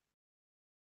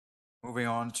 Moving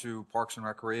on to Parks and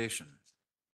Recreation.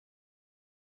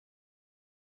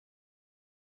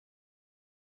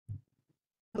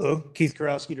 Hello, Keith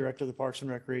Karowski, Director of the Parks and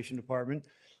Recreation Department.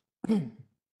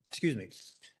 Excuse me.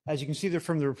 As you can see there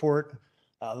from the report,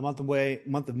 the month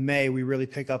of May, we really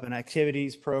pick up in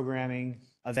activities, programming,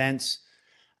 events.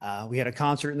 We had a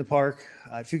concert in the park,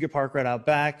 at Fugate Park right out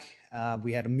back.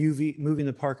 We had a movie in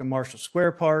the park in Marshall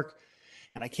Square Park.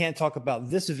 And I can't talk about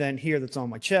this event here that's on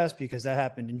my chest because that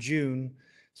happened in June.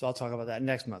 So I'll talk about that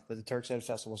next month. But the Turk's Head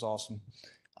Festival was awesome.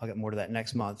 I'll get more to that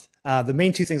next month. The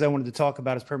main 2 things I wanted to talk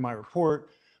about as per my report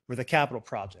were the capital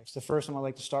projects. The first one I'd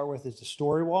like to start with is the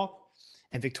Story Walk.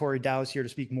 And Victoria Dow is here to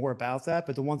speak more about that.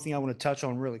 But the one thing I want to touch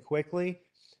on really quickly,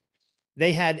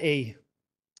 they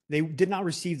did not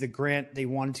receive the grant they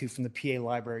wanted to from the PA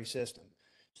library system.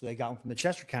 So they got one from the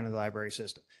Chester County library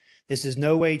system. This is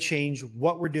no way change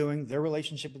what we're doing, their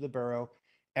relationship with the borough.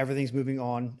 Everything's moving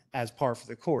on as par for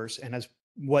the course. And as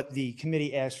what the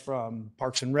committee asked from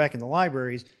Parks and Rec and the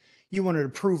libraries, you wanted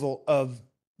approval of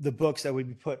the books that would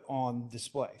be put on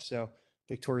display. So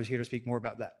Victoria's here to speak more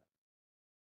about that.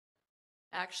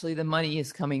 Actually, the money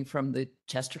is coming from the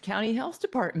Chester County Health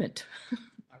Department.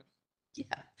 Yeah.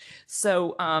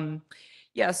 So,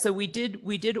 so we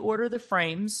did order the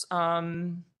frames,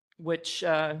 which,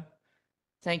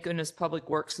 thank goodness Public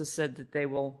Works has said that they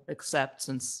will accept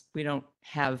since we don't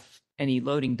have any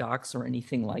loading docks or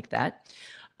anything like that.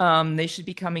 They should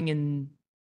be coming in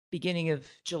beginning of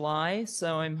July.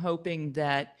 So I'm hoping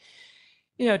that,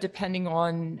 depending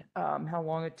on how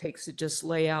long it takes to just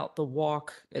lay out the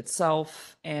walk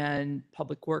itself and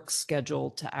Public Works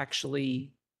schedule to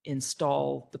actually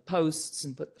install the posts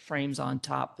and put the frames on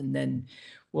top. And then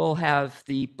we'll have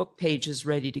the book pages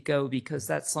ready to go because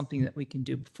that's something that we can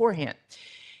do beforehand.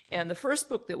 And the first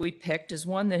book that we picked is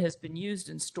one that has been used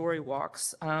in story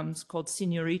walks. It's called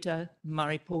Señorita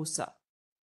Mariposa.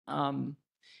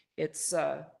 It's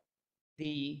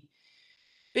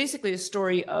basically a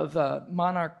story of a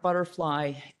monarch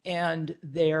butterfly and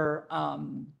their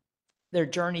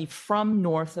journey from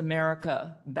North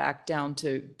America back down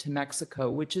to Mexico,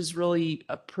 which is really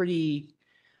a pretty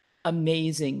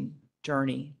amazing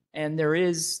journey. And there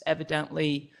is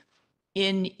evidently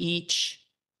in each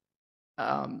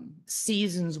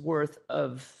season's worth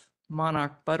of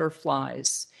monarch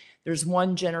butterflies, there's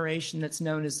one generation that's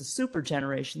known as the super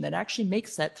generation that actually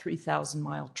makes that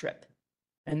 3,000-mile trip.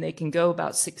 And they can go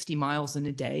about 60 miles in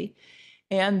a day.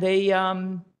 And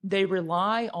they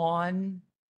rely on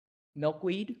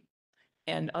milkweed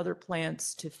and other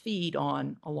plants to feed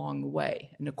on along the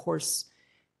way. And of course,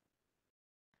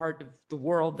 part of the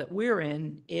world that we're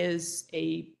in is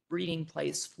a breeding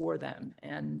place for them.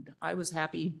 And I was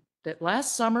happy that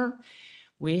last summer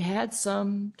we had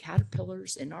some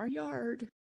caterpillars in our yard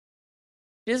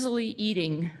busily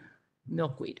eating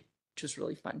milkweed, which was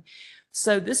really fun.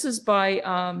 So this is by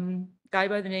a guy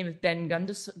by the name of Ben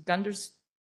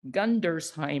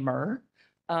Gundersheimer,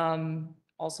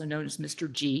 also known as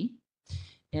Mr. G.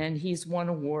 And he's won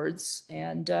awards.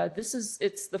 And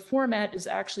the format is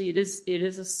actually, it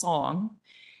is a song.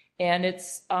 And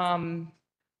it's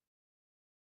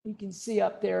You can see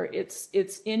up there, it's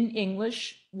in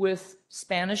English with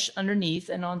Spanish underneath,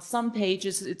 and on some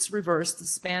pages it's reversed. The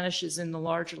Spanish is in the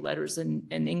larger letters and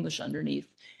English underneath.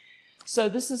 So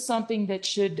this is something that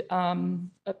should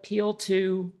appeal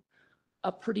to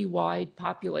a pretty wide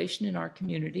population in our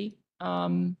community.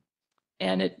 And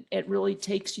it really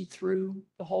takes you through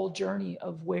the whole journey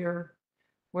of where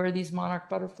these monarch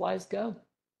butterflies go.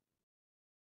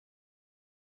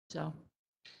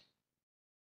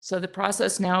 So the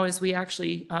process now is we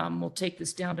actually will take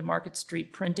this down to Market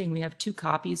Street Printing. We have 2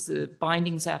 copies. The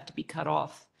bindings have to be cut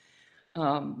off.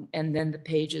 And then the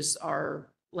pages are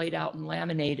laid out and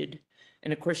laminated.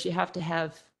 And of course, you have to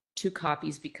have 2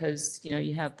 copies because, you know,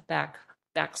 you have the back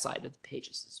side of the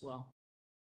pages as well.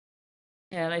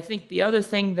 And I think the other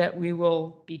thing that we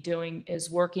will be doing is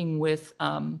working with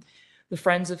the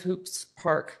Friends of Hoops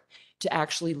Park to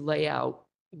actually lay out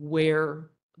where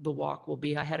the walk will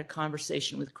be. I had a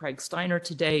conversation with Craig Steiner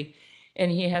today, and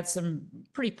he had some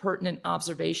pretty pertinent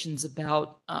observations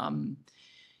about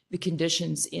the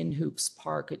conditions in Hoops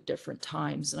Park at different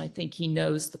times. And I think he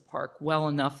knows the park well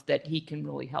enough that he can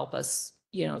really help us,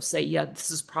 you know, say, yeah, this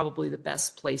is probably the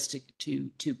best place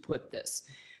to put this.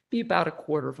 Be about a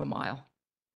quarter of a mile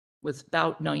with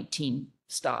about 19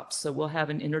 stops. So we'll have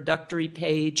an introductory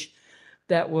page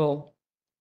that will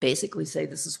basically say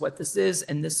this is what this is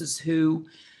and this is who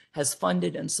has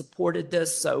funded and supported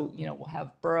this. So, you know, we'll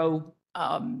have borough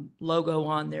logo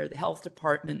on there, the health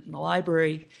department and the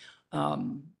library,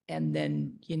 and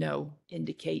then, you know,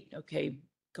 indicate, okay,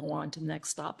 go on to the next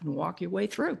stop and walk your way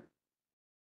through.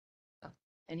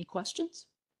 Any questions?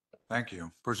 Thank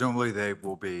you. Presumably they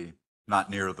will be not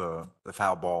near the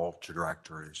foul ball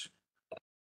trajectories.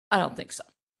 I don't think so.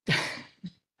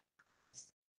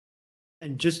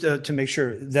 And just to make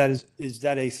sure, is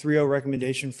that a 3-0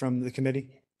 recommendation from the committee?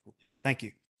 Thank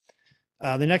you.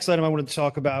 The next item I wanted to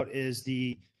talk about is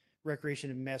the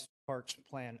Recreation and Master Parks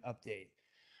Plan update.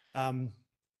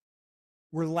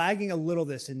 We're lagging a little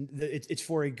this, and it's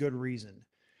for a good reason.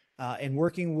 And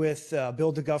working with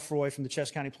Bill DeGuffroy from the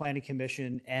Chester County Planning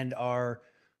Commission and our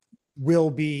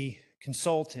will-be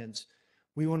consultants,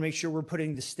 we want to make sure we're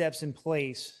putting the steps in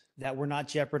place that we're not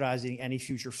jeopardizing any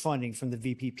future funding from the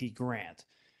VPP grant.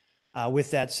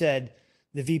 With that said,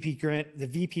 the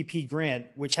VPP grant,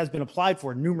 which has been applied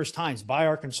for numerous times by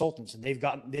our consultants, and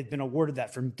they've been awarded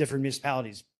that from different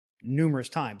municipalities numerous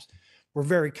times. We're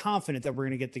very confident that we're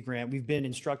going to get the grant. We've been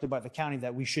instructed by the county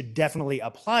that we should definitely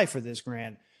apply for this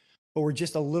grant, but we're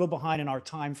just a little behind in our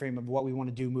time frame of what we want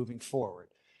to do moving forward.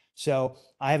 So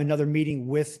I have another meeting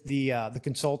with the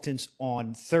consultants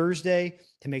on Thursday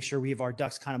to make sure we have our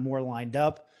ducks kind of more lined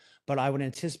up. But I would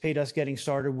anticipate us getting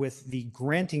started with the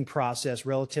granting process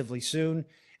relatively soon,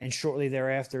 and shortly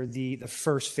thereafter, the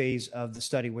first phase of the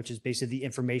study, which is basically the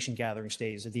information gathering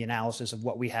stage of the analysis of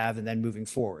what we have and then moving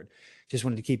forward. Just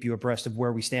wanted to keep you abreast of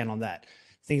where we stand on that.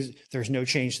 There's no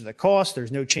change to the cost.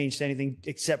 There's no change to anything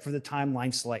except for the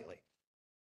timeline slightly.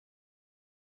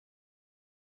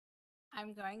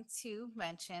 I'm going to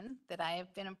mention that I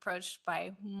have been approached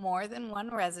by more than one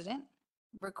resident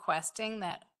requesting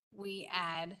that we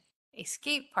add a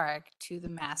skate park to the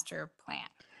master plan.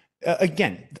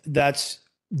 Again, that's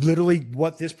literally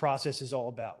what this process is all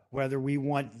about. Whether we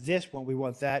want this, when we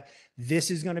want that,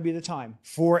 this is going to be the time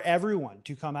for everyone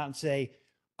to come out and say,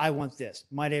 I want this,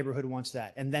 my neighborhood wants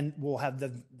that. And then we'll have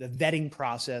the vetting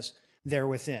process there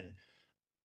within.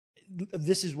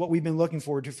 This is what we've been looking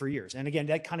forward to for years. And again,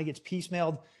 that kind of gets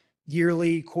piecemealed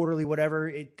yearly, quarterly, whatever.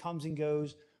 It comes and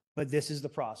goes, but this is the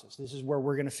process. This is where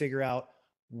we're going to figure out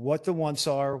what the wants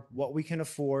are, what we can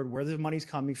afford, where the money's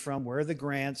coming from, where are the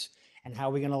grants, and how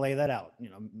we're going to lay that out. You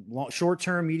know,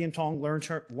 short-term, medium-term,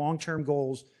 long-term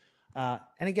goals. And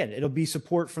again, it'll be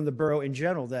support from the borough in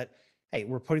general that, hey,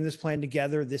 we're putting this plan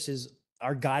together. This is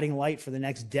our guiding light for the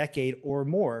next decade or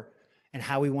more, and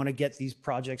how we want to get these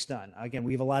projects done. Again,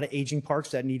 we have a lot of aging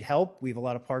parks that need help. We have a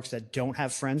lot of parks that don't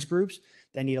have friends groups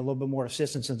that need a little bit more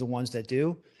assistance than the ones that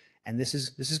do. And this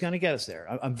is going to get us there.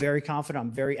 I'm very confident.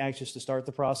 I'm very anxious to start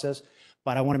the process,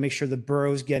 but I want to make sure the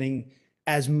borough's getting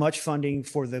as much funding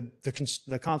for the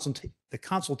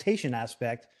consultation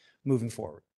aspect moving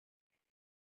forward.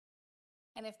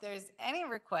 And if there's any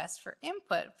request for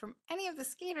input from any of the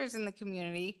skaters in the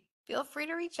community, feel free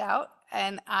to reach out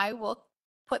and I will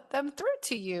put them through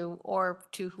to you or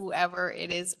to whoever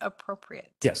it is appropriate.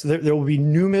 Yes, there will be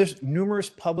numerous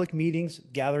public meetings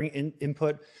gathering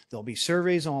input. There'll be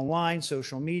surveys online,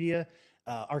 social media.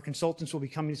 Our consultants will be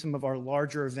coming to some of our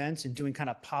larger events and doing kind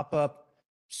of pop-up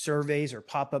surveys or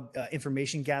pop-up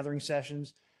information gathering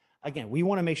sessions. Again, we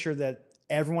want to make sure that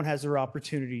everyone has their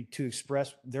opportunity to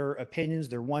express their opinions,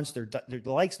 their wants, their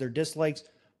likes, their dislikes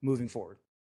moving forward.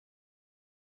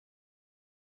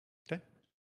 Okay.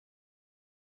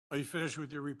 Are you finished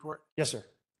with your report? Yes, sir.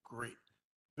 Great.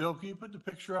 Bill, can you put the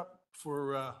picture up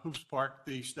for Hoops Park,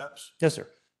 the steps? Yes, sir.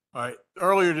 All right.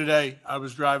 Earlier today, I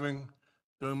was driving,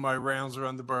 doing my rounds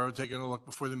around the borough, taking a look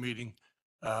before the meeting.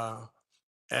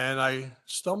 And I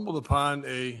stumbled upon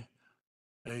a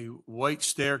white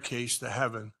staircase to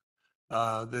heaven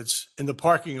that's in the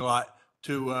parking lot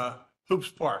to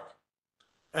Hoops Park.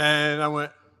 And I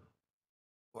went,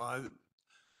 well, I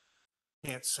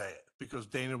can't say it because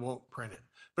Dana won't print it.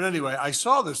 But anyway, I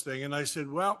saw this thing and I said,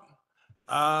 well,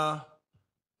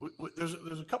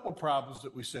 there's a couple of problems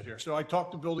that we sit here. So I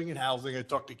talked to Building and Housing, I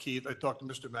talked to Keith, I talked to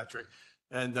Mr. Metric,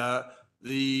 and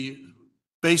the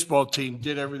baseball team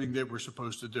did everything they were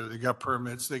supposed to do. They got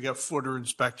permits, they got footer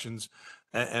inspections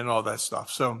and all that stuff.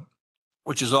 So,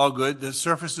 which is all good. The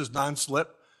surface is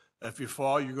non-slip. If you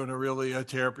fall, you're going to really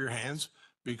tear up your hands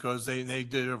because they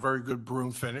did a very good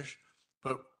broom finish.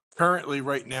 But currently,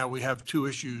 right now, we have two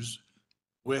issues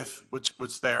with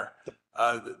what's there.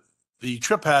 The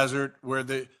trip hazard where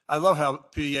I love how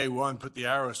PA1 put the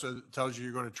arrow so it tells you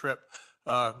you're going to trip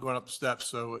going up the steps.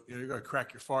 So you're going to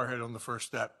crack your forehead on the first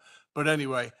step. But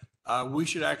anyway, we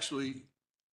should actually,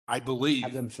 I believe.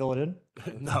 Have them fill it in?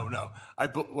 No.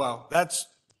 Well, that's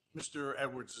Mr.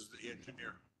 Edwards is the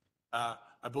engineer.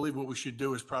 I believe what we should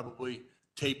do is probably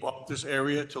tape up this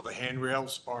area till the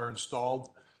handrails are installed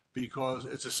because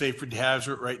it's a safety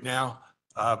hazard right now.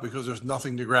 Because there's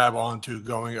nothing to grab onto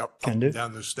going up and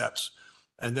down the steps.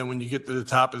 And then when you get to the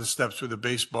top of the steps where the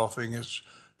baseball thing is,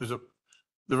 the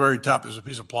very top is a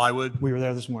piece of plywood. We were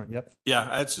there this morning. Yep.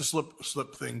 Yeah, it's a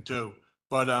slip thing too.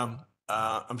 But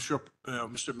I'm sure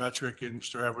Mr. Metric and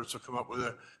Mr. Edwards will come up with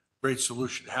a great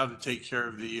solution how to take care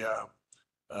of the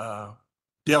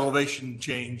elevation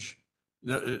change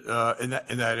in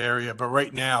that area. But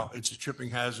right now, it's a tripping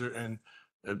hazard and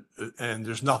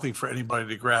there's nothing for anybody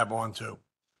to grab onto.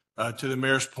 To the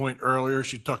mayor's point earlier,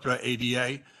 she talked about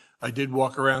ADA. I did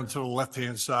walk around to the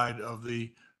left-hand side of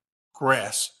the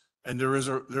grass, and there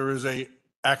is a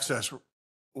access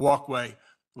walkway,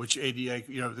 which ADA,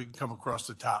 they can come across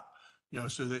the top,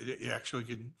 so that you actually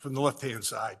can, from the left-hand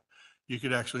side, you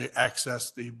could actually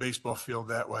access the baseball field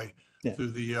that way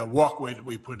through the walkway that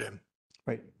we put in.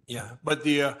 Right. Yeah, but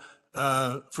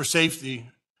for safety,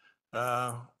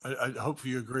 I hope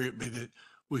you agree with me that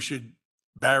we should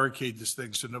barricade this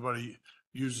thing so nobody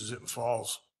uses it and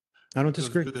falls. I don't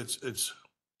disagree. It's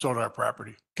on our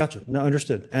property. Gotcha. No,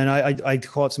 understood. And I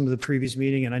caught some of the previous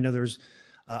meeting, and I know there's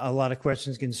a lot of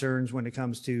questions, concerns when it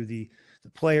comes to the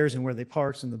players and where they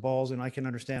parks and the balls, and I can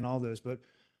understand all those, but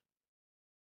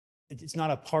it's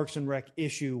not a Parks and Rec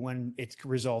issue when it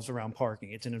resolves around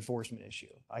parking. It's an enforcement issue.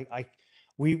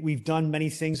 We've done many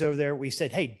things over there. We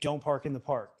said, hey, don't park in the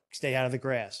park. Stay out of the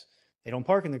grass. They don't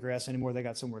park in the grass anymore. They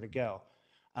got somewhere to go.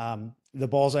 The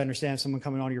balls, I understand someone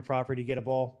coming onto your property to get a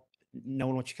ball. No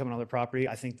one wants you coming on their property.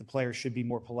 I think the players should be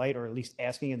more polite or at least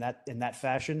asking in that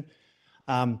fashion.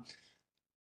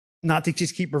 Not to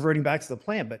just keep reverting back to the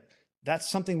plan, but that's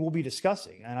something we'll be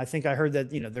discussing. And I think I heard that,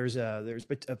 there's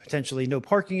potentially no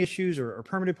parking issues or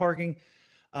permitted parking.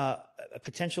 A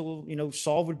potential,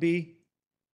 solve would be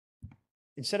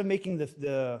instead of making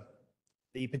the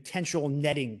potential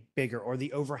netting bigger or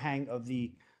the overhang of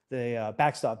the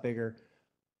backstop bigger,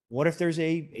 what if there's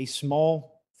a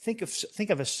small, think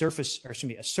of a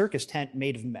circus tent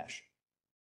made of mesh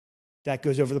that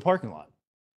goes over the parking lot.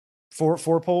 Four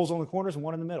poles on the corners and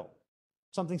one in the middle.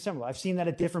 Something similar. I've seen that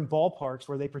at different ballparks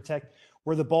where they protect,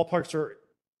 where the ballparks are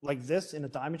like this in a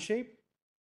diamond shape.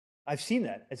 I've seen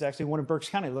that. It's actually one in Berks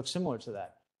County. It looks similar to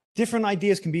that. Different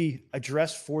ideas can be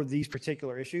addressed for these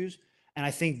particular issues. And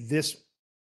I think this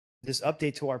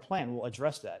update to our plan will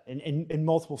address that in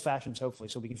multiple fashions, hopefully,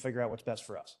 so we can figure out what's best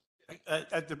for us.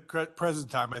 At the present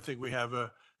time, I think we have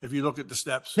if you look at the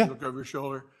steps, Yeah. look over your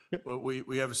shoulder, well,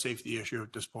 we have a safety issue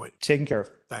at this point. Taken care of.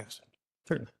 Thanks.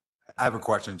 Certainly. I have a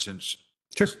question since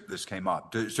Sure. this came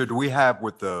up. So do we have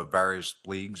with the various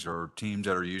leagues or teams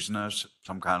that are using this,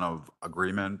 some kind of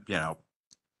agreement,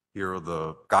 here are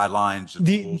the guidelines and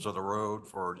The- rules of the road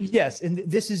for? Yes, and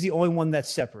this is the only one that's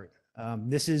separate.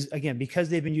 This is, again, because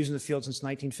they've been using the field since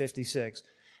 1956,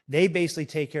 they basically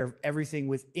take care of everything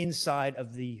with inside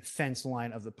of the fence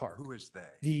line of the park. Who is they?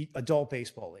 The Adult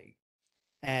Baseball League.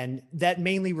 And that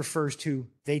mainly refers to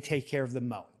they take care of the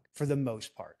mowing for the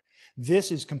most part.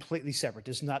 This is completely separate,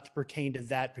 does not pertain to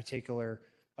that particular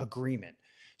agreement.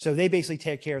 So they basically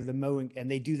take care of the mowing,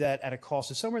 and they do that at a cost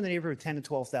of somewhere in the neighborhood of $10,000 to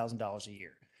 $12,000 a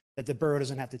year that the borough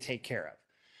doesn't have to take care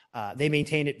They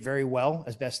maintain it very well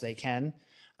as best they can.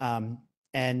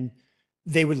 And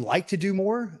they would like to do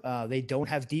more. They don't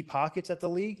have deep pockets at the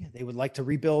league. They would like to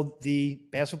rebuild the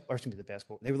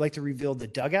basketball. They would like to rebuild the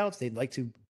dugouts. They'd like to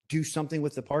do something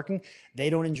with the parking. They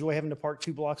don't enjoy having to park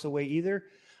 2 blocks away either.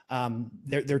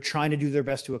 They're trying to do their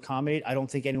best to accommodate. I don't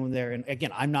think anyone there, and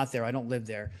again, I'm not there, I don't live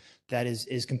there, that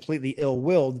is completely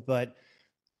ill-willed, but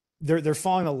they're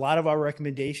following a lot of our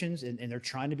recommendations and they're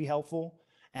trying to be helpful.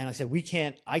 And I said,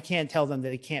 I can't tell them that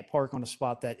they can't park on a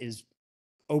spot that is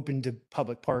open to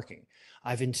public parking.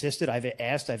 I've insisted, I've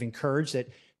asked, I've encouraged that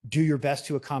do your best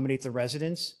to accommodate the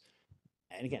residents.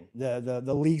 And again,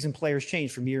 the leagues and players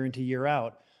change from year into year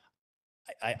out.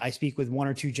 I speak with 1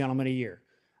 or 2 gentlemen a year,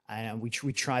 and we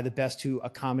try the best to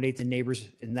accommodate the neighbors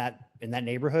in that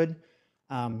neighborhood.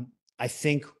 I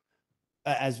think,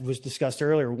 as was discussed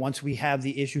earlier, once we have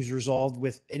the issues resolved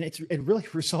with, and it really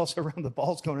resolves around the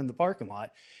balls going in the parking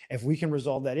lot. If we can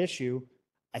resolve that issue,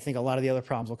 I think a lot of the other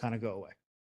problems will kind of go away.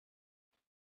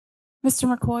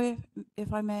 Mr. McCoy,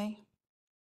 if I may,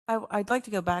 I'd like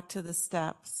to go back to the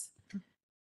steps.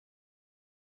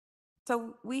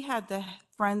 So we had the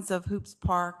Friends of Hoops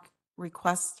Park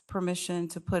request permission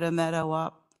to put a meadow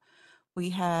up.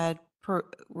 We had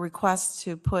requests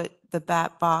to put the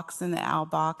bat box and the owl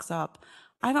box up.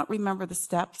 I don't remember the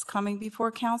steps coming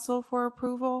before council for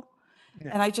approval.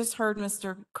 No. And I just heard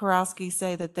Mr. Karowski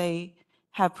say that they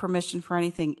have permission for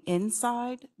anything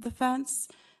inside the fence.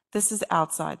 This is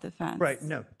outside the fence. Right,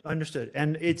 no, understood.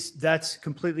 And that's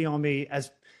completely on me,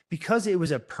 because it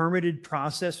was a permitted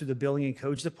process through the Building and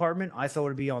Codes Department. I thought it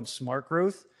would be on Smart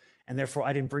Growth, and therefore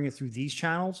I didn't bring it through these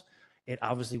channels. It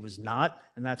obviously was not,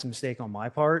 and that's a mistake on my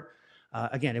part.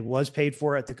 Again, it was paid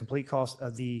for at the complete cost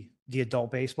of the Adult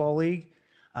Baseball League.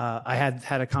 I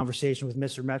had a conversation with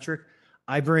Mr. Metric.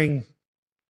 I bring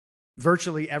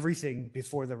virtually everything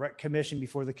before the rec commission,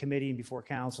 before the committee, and before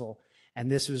council, and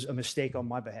this was a mistake on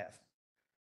my behalf.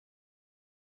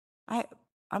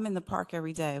 I'm in the park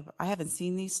every day. I haven't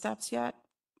seen these steps yet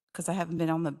because I haven't been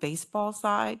on the baseball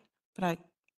side, but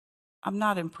I'm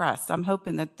not impressed. I'm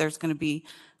hoping that there's going to be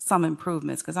some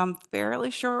improvements because I'm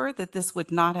fairly sure that this would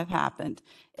not have happened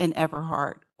in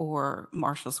Everhart or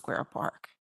Marshall Square Park.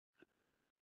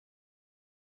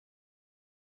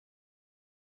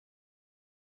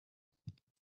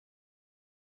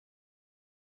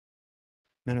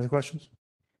 Any other questions?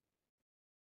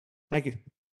 Thank you.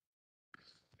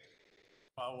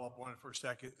 Follow up on it for a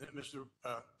second. Mr.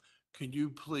 Can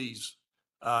you please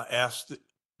ask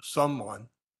someone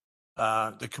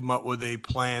to come up with a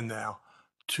plan now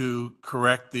to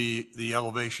correct the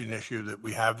elevation issue that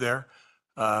we have there?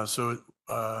 So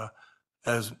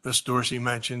as Ms. Dorsey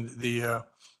mentioned, if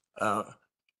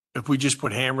we just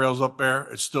put handrails up there,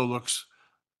 it's still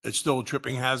a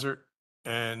tripping hazard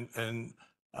and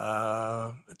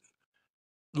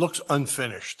looks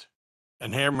unfinished.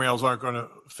 And handrails aren't going to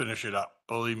finish it up.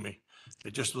 Believe me,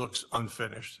 it just looks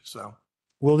unfinished. So,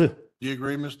 Will do. do you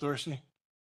agree, Ms. Dorsey?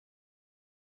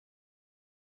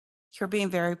 You're being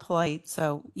very polite,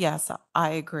 so yes, I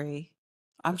agree.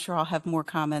 I'm sure I'll have more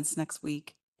comments next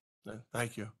week.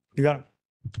 Thank you. You got it.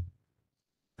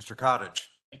 Mr. Cottage.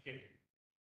 Thank you.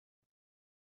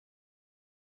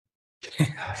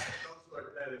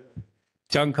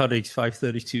 John Cottage,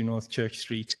 532 North Church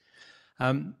Street.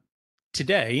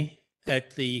 Today,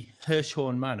 at the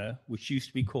Hirshhorn Manor, which used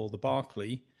to be called the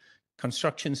Barclay,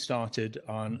 construction started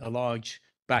on a large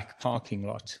back parking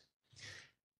lot.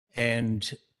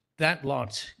 And that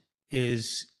lot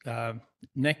is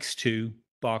next to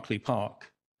Barclay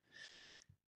Park.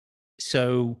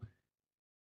 So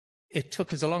it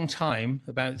took us a long time,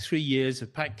 about 3 years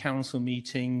of packed council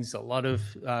meetings, a lot of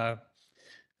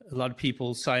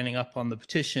people signing up on the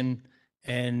petition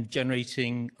and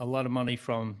generating a lot of money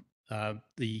from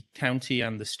the county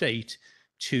and the state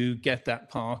to get that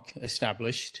park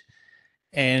established.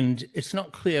 And it's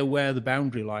not clear where the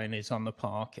boundary line is on the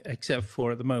park, except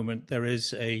for at the moment there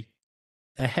is a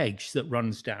hedge that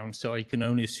runs down. So I can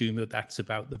only assume that that's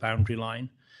about the boundary line.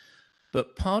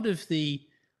 But part of the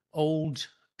old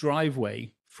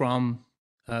driveway from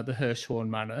the Hirshhorn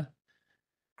Manor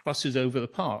crosses over the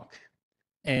park.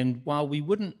 And while we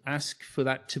wouldn't ask for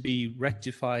that to be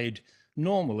rectified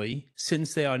normally,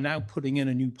 since they are now putting in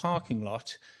a new parking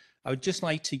lot, I would just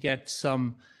like to get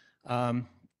some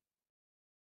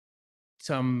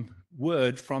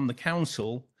word from the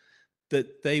council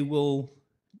that they will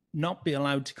not be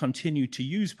allowed to continue to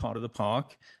use part of the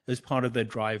park as part of their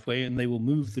driveway, and they will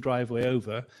move the driveway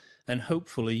over and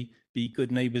hopefully be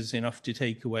good neighbors enough to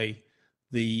take away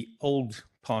the old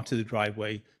part of the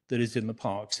driveway that is in the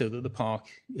park so that the park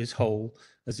is whole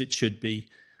as it should be.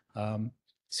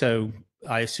 So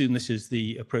I assume this is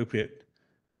the appropriate.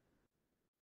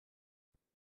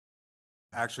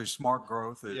 Actually, smart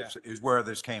growth is where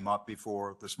this came up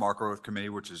before the smart growth committee,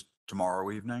 which is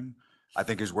tomorrow evening. I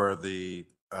think is where the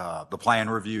plan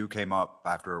review came up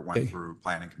after it went Okay. through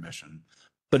planning commission.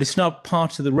 But it's not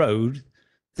part of the road.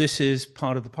 This is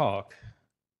part of the park.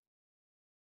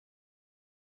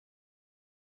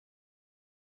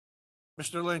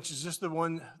 Mr. Lynch, is this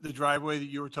the driveway that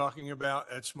you were talking about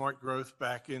at Smart Growth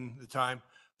back in the time?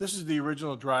 This is the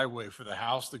original driveway for the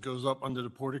house that goes up under the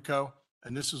portico.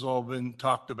 And this has all been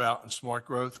talked about in Smart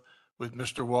Growth with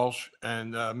Mr. Walsh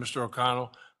and Mr.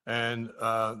 O'Connell. And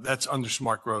that's under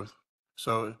Smart Growth.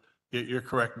 So you're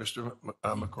correct, Mr.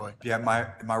 McCoy. Yeah,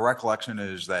 my recollection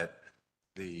is that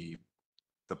the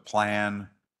plan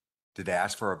did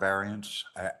ask for a variance.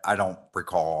 I don't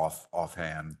recall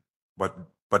offhand,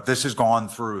 but this has gone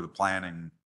through the planning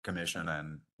commission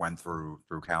and went through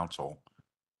council.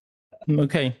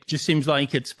 Okay, just seems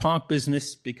like it's park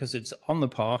business because it's on the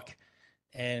park.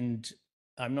 And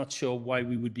I'm not sure why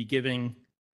we would be giving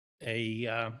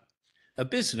a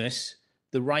business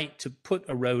the right to put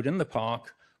a road in the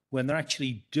park when they're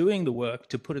actually doing the work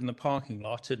to put in the parking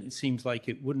lot. And it seems like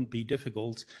it wouldn't be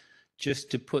difficult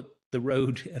just to put the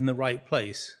road in the right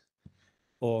place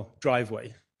or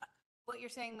driveway. What you're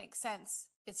saying makes sense.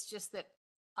 It's just that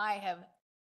I have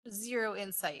zero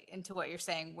insight into what you're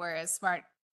saying, whereas Smart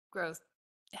Growth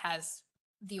has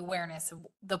the awareness of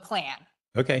the plan.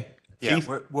 Okay. Yeah, Keith?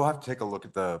 we'll have to take a look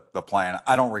at the plan.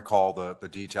 I don't recall the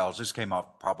details. This came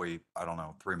up probably, I don't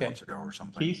know, 3 Okay. months ago or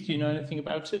something. Keith, do you know anything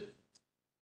about it?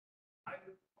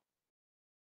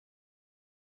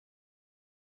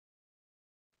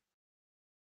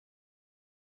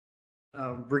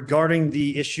 Regarding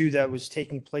the issue that was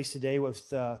taking place today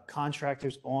with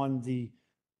contractors on the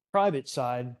private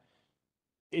side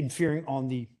interfering on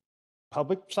the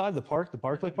public side, the park, the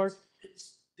Barclay Park?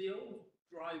 It's the old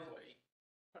driveway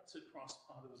cuts across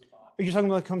part of the park. Are you talking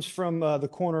about that comes from the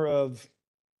corner of,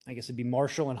 I guess it'd be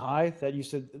Marshall and High, that you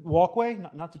said walkway,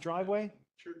 not the driveway?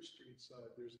 Church Street side,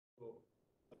 there's a little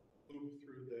loop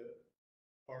through the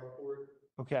carport.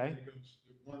 Okay. And it goes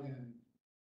to one end,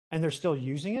 And they're still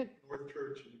using it? North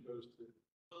Church, and it goes to.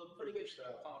 Pretty good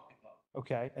parking lot.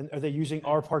 Okay. And are they using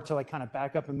our park to like kind of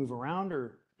back up and move around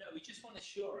or? No, we just want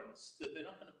assurance that they're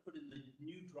not going to put in the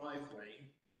new driveway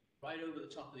right over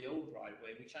the top of the old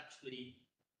driveway, which actually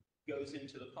goes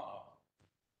into the park.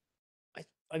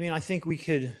 I mean, I think we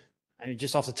could, I mean,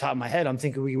 just off the top of my head, I'm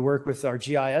thinking we could work with our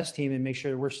GIS team and make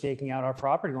sure that we're staking out our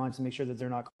property lines and make sure that they're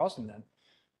not crossing them.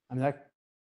 I mean,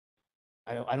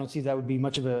 I don't see that would be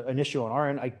much of an issue on our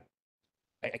end.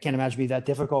 I can't imagine it'd be that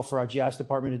difficult for our GIS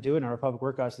department to do it and our public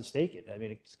work guys to stake it. I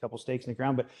mean, it's a couple stakes in the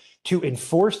ground, but to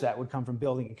enforce that would come from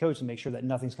building and codes and make sure that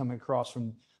nothing's coming across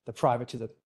from the private to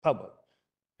the public.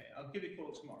 Okay, I'll give you a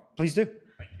call tomorrow. Please do.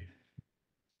 Thank you.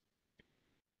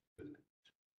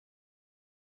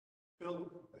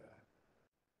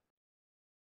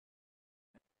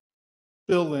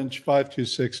 Bill Lynch,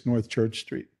 526 North Church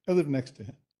Street. I live next to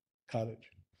him,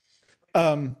 cottage.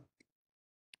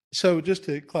 So just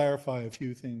to clarify a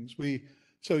few things,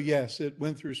 so yes, it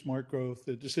went through Smart Growth,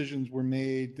 the decisions were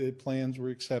made, the plans were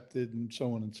accepted and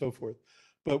so on and so forth.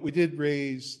 But we did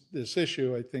raise this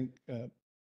issue, I think,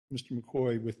 Mr.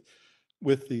 McCoy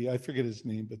with the, I forget his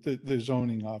name, but the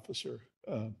zoning officer.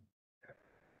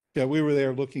 Yeah, we were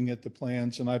there looking at the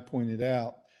plans and I pointed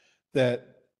out that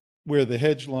where the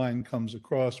hedge line comes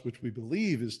across, which we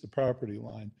believe is the property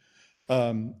line,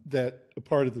 that a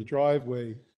part of the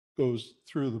driveway goes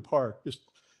through the park, just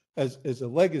as a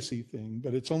legacy thing,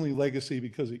 but it's only legacy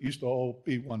because it used to all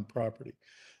be one property.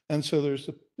 And so there's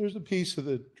a piece of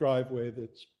the driveway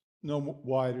that's no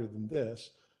wider than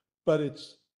this, but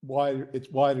it's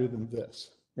wider than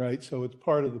this, right? So it's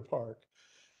part of the park.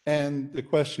 And the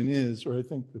question is, or I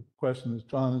think the question that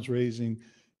John is raising,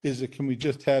 is that can we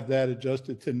just have that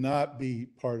adjusted to not be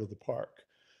part of the park,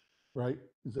 right?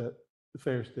 Is that a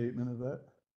fair statement of that?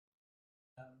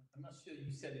 I'm not sure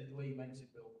you said it the way you meant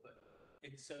it, Bill, but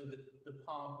it's so that the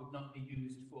park would not be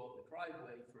used for the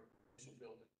driveway for a commercial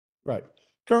building. Right.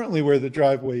 Currently where the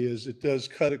driveway is, it does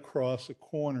cut across a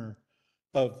corner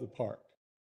of the park.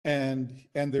 And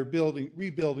they're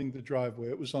rebuilding the driveway.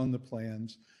 It was on the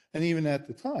plans. And even at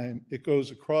the time, it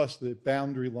goes across the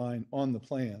boundary line on the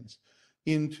plans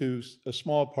into a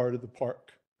small part of the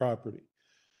park property.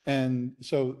 And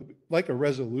so like a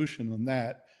resolution on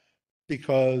that,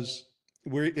 because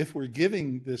if we're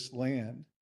giving this land,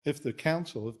 if the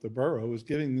council, if the borough is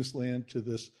giving this land to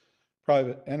this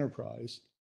private enterprise,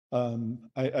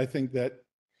 I think that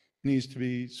needs to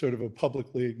be sort of a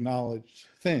publicly acknowledged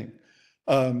thing.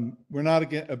 We're not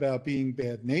again about being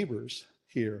bad neighbors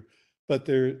here, but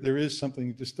there is something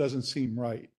that just doesn't seem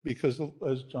right because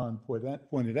as John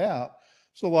pointed out,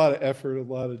 it's a lot of effort, a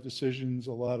lot of decisions,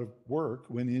 a lot of work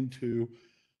went into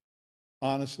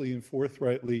honestly and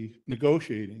forthrightly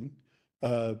negotiating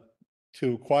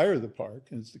to acquire the park,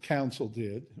 as the council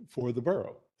did for the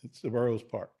borough. It's the borough's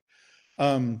park.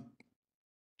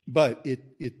 But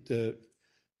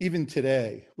even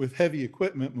today, with heavy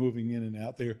equipment moving in and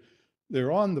out,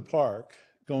 they're on the park,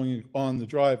 going on the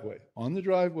driveway,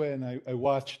 and I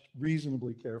watched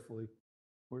reasonably carefully.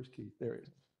 Where's Keith? There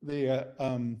he is.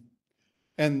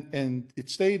 And it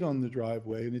stayed on the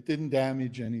driveway and it didn't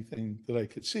damage anything that I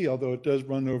could see, although it does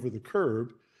run over the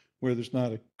curb where there's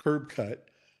not a curb cut.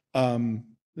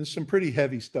 There's some pretty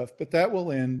heavy stuff, but that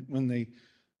will end when they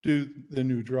do the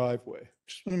new driveway.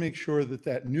 Just want to make sure that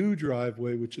that new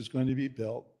driveway, which is going to be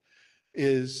built,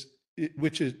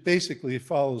 which is basically, it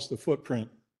follows the footprint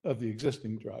of the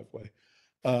existing driveway,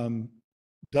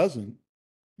 doesn't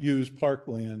use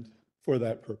parkland for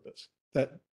that purpose.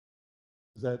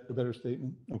 Is that a better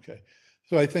statement? Okay.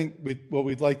 So I think what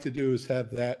we'd like to do is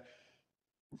have that,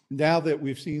 now that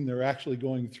we've seen they're actually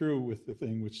going through with the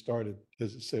thing which started,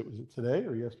 as it said, was it today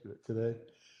or yesterday? Today.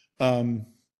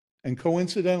 And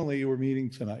coincidentally, we're meeting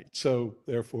tonight. So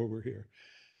therefore we're here.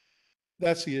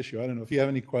 That's the issue. I don't know if you have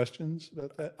any questions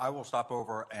about that. I will stop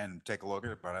over and take a look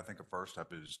at it, but I think the first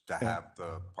step is to have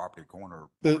the property corner.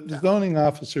 The zoning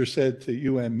officer said to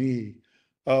you and me,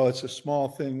 oh, it's a small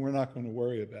thing. We're not going to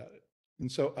worry about it.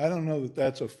 And so I don't know that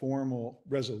that's a formal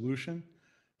resolution.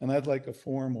 And I'd like a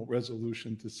formal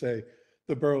resolution to say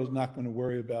the borough is not going to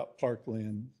worry about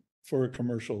parkland for a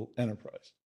commercial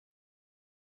enterprise.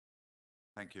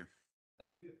 Thank you.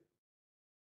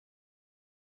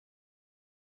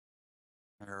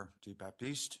 Mayor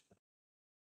DeBaptiste.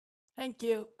 Thank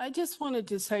you. I just wanted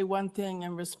to say one thing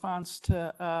in response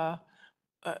to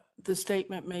the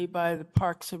statement made by the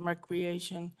Parks and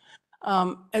Recreation.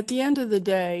 At the end of the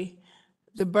day,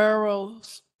 the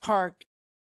borough's park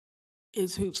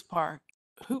is Hoops Park.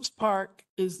 Hoops Park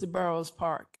is the borough's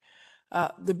park.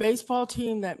 The baseball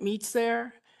team that meets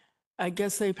there, I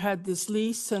guess they've had this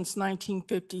lease since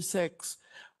 1956.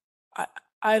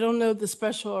 I don't know the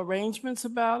special arrangements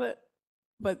about it,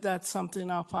 but that's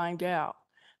something I'll find out.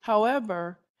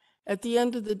 However, at the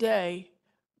end of the day,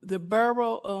 the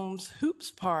borough owns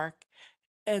Hoops Park,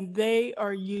 and they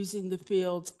are using the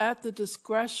fields at the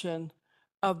discretion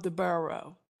of the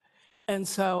borough. And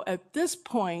so at this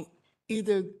point,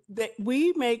 either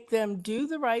we make them do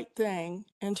the right thing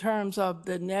in terms of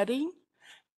the netting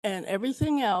and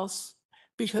everything else,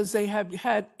 because they have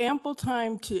had ample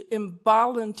time to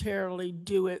involuntarily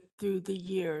do it through the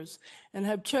years and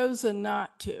have chosen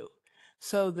not to.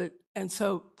 So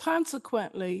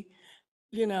consequently,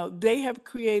 you know, they have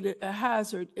created a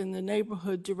hazard in the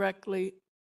neighborhood directly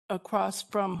across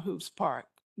from Hoops Park.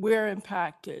 We're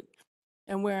impacted,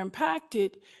 and we're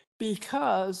impacted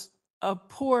because of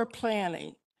poor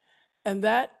planning. And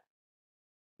that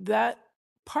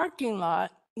parking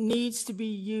lot needs to be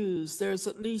used. There's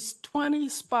at least 20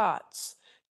 spots,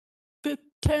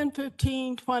 10,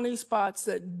 15, 20 spots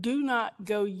that do not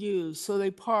go used. So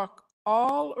they park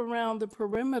all around the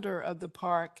perimeter of the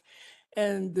park,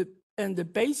 and the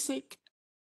basic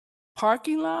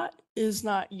parking lot is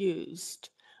not used.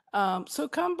 So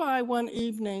come by one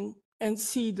evening and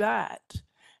see that.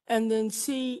 And then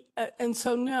see, and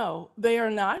so no, they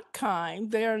are not kind,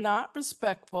 they are not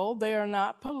respectful, they are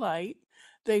not polite.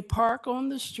 They park on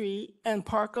the street and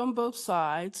park on both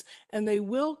sides, and they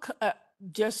will,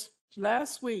 just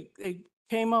last week, they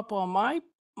came up on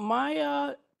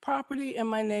my property and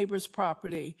my neighbor's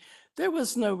property. There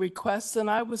was no request, and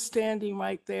I was standing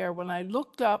right there. When I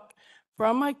looked up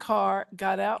from my car,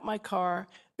 got out my car,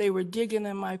 they were digging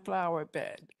in my flower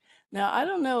bed. Now, I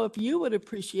don't know if you would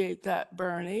appreciate that,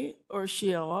 Bernie or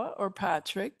Sheila or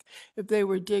Patrick, if they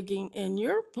were digging in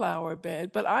your flower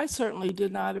bed, but I certainly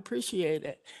did not appreciate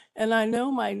it. And I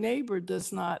know my neighbor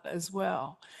does not as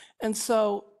well. And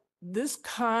so this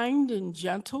kind and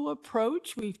gentle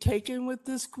approach we've taken with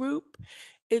this group,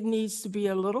 it needs to be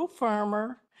a little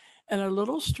firmer and a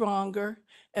little stronger,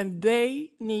 and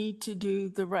they need to do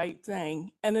the right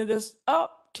thing. And it is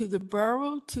up to the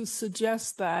borough to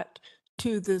suggest that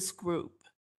to this group.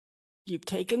 You've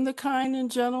taken the kind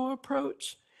and gentle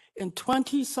approach. In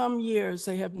 20-some years,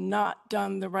 they have not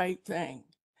done the right thing.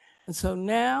 And so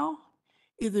now,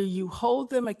 either you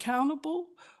hold them accountable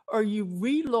or you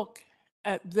relook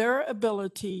at their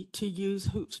ability to use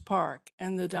Hoops Park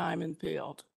and the Diamond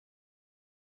Field.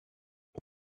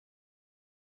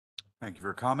 Thank you for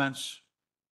your comments.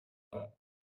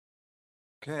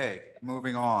 Okay,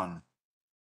 moving on.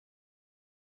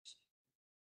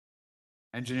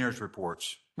 Engineers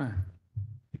reports.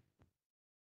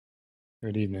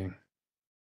 Good evening.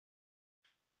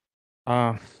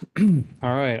 All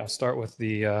right, I'll start with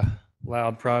the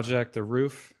Loud project, the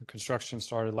roof. Construction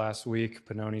started last week.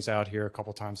 Panoni's out here a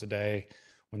couple times a day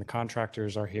when the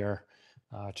contractors are here,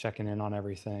 checking in on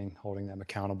everything, holding them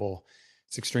accountable.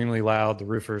 It's extremely loud. The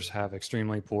roofers have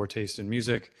extremely poor taste in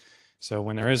music. So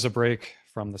when there is a break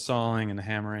from the sawing and the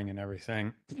hammering and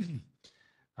everything,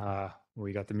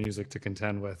 we got the music to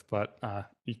contend with, but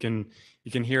you can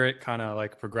hear it kind of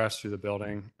like progress through the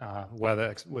building,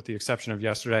 with the exception of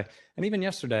yesterday. And even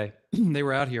yesterday, they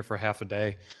were out here for half a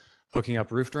day hooking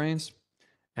up roof drains.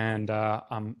 And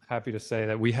I'm happy to say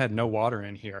that we had no water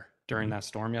in here during that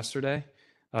storm yesterday.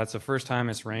 It's the first time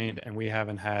it's rained, and we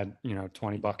haven't had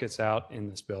 20 buckets out in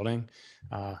this building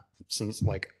since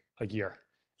like a year.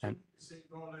 And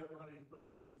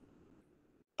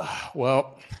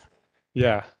well,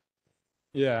 yeah.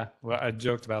 Well, I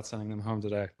joked about sending them home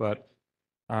today, but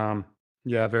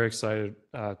yeah, very excited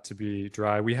to be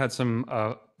dry. We had some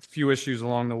few issues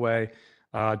along the way.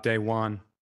 Day one,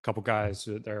 a couple guys,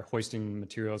 they're hoisting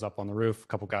materials up on the roof. A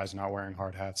couple guys not wearing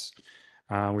hard hats.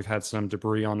 We've had some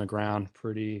debris on the ground,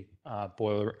 pretty not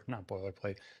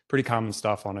boilerplate, pretty common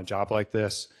stuff on a job like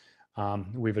this.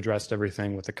 We've addressed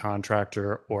everything with the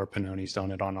contractor, or Panoni's done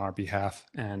it on our behalf,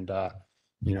 and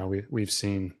we've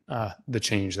seen the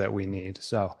change that we need.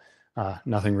 So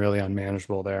nothing really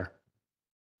unmanageable there.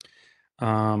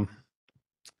 As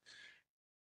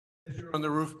you're on the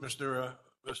roof, Mr.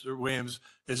 Williams,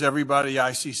 is everybody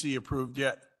ICC approved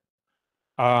yet?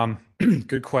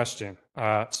 Good question.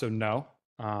 So no,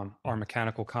 our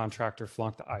mechanical contractor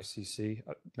flunked the ICC,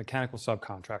 mechanical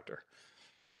subcontractor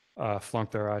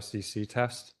flunked their ICC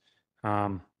test.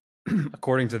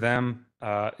 According to them,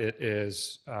 it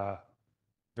is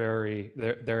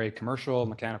they're a commercial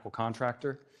mechanical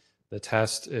contractor. The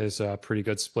test is a pretty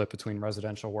good split between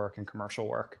residential work and commercial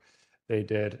work. They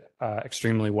did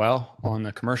extremely well on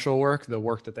the commercial work, the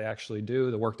work that they actually do,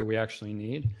 the work that we actually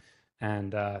need.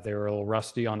 And they were a little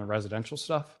rusty on the residential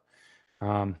stuff.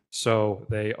 So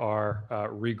they are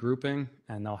regrouping,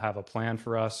 and they'll have a plan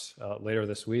for us later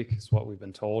this week, is what we've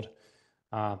been told.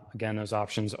 Again, those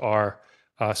options are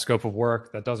scope of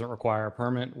work that doesn't require a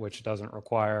permit, which doesn't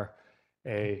require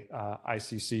a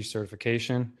ICC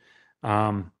certification,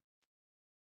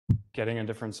 getting a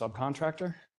different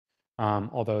subcontractor,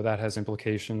 although that has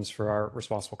implications for our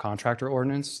responsible contractor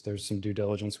ordinance. There's some due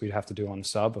diligence we'd have to do on the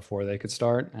sub before they could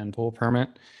start and pull a permit.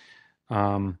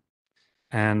 There's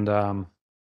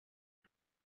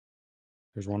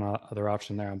one other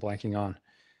option there I'm blanking on.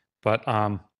 But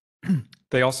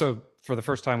they also, for the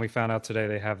first time we found out today,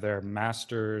 they have their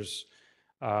master's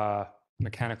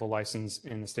mechanical license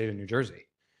in the state of New Jersey.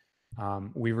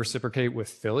 We reciprocate with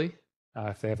Philly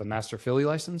if they have a master Philly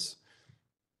license.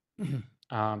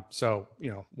 So,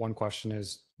 one question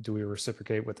is, do we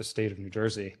reciprocate with the state of New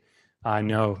Jersey? I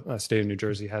know the state of New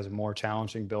Jersey has a more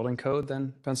challenging building code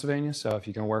than Pennsylvania. So if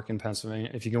you can work in Pennsylvania,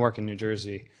 if you can work in New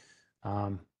Jersey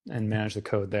and manage the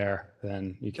code there,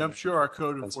 then you can. I'm sure our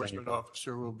code enforcement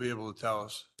officer will be able to tell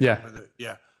us. Yeah.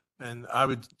 Yeah. And I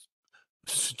would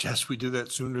suggest we do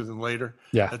that sooner than later.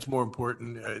 Yeah. That's more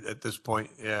important at this point.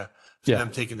 Yeah. Yeah.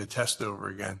 Them taking the test over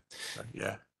again.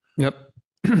 Yeah. Yep.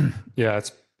 Yeah.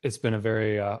 It's been a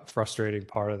very frustrating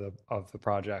part of the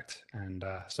project. And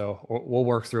so we'll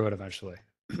work through it eventually.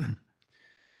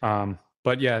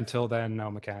 But yeah, until then,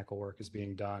 no mechanical work is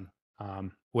being done,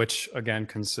 which again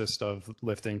consists of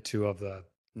lifting 2 of the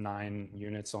 9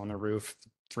 units on the roof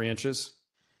 3 inches.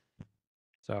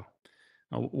 So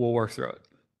we'll work through it.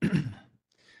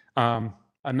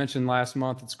 I mentioned last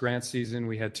month it's grant season.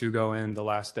 We had 2 go in the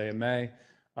last day of May.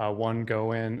 1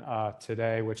 go in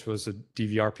today, which was a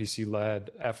DVRPC-led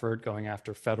effort going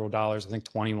after federal dollars. I think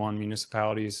 21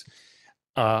 municipalities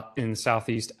in the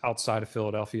Southeast outside of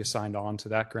Philadelphia signed on to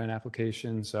that grant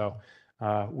application. So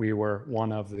we were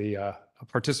one of the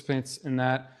participants in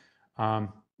that.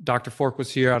 Dr. Fork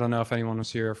was here. I don't know if anyone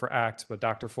was here for ACT, but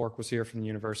Dr. Fork was here from the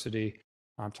university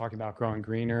talking about Growing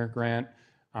Greener grant.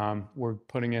 We're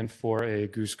putting in for a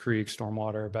Goose Creek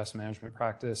stormwater best management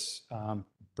practice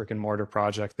brick and mortar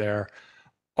project there.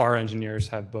 Our engineers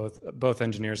have both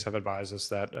engineers have advised us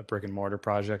that a brick and mortar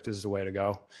project is the way to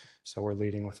go. So we're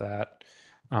leading with that.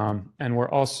 And we're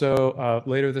also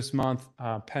later this month,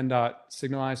 PennDOT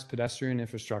signalized pedestrian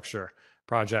infrastructure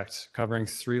project covering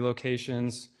 3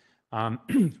 locations.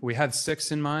 We had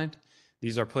 6 in mind.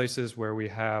 These are places where we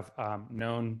have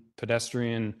known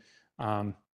pedestrian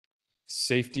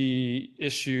safety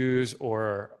issues,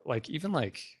 or even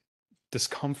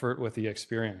discomfort with the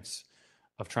experience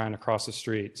of trying to cross the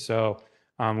street. So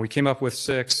we came up with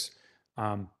 6.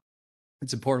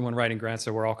 It's important when writing grants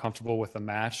that we're all comfortable with the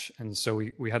match. And so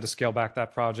we had to scale back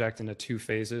that project into 2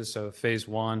 phases. So phase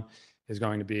 1 is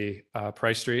going to be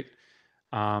Price Street,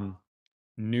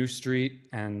 New Street,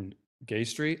 and Gay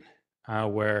Street,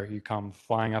 where you come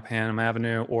flying up Hannum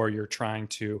Avenue, or you're trying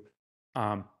to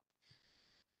right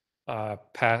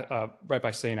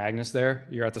by St. Agnes there.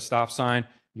 You're at the stop sign.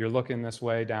 You're looking this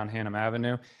way down Hannum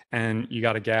Avenue, and you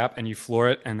got a gap, and you floor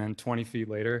it, and then 20 feet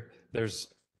later, there's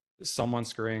someone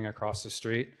scurrying across the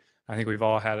street. I think we've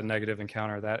all had a negative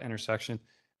encounter at that intersection.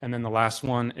 And then the last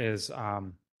one is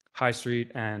High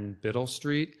Street and Biddle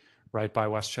Street, right by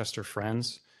Westchester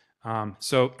Friends.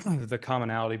 So the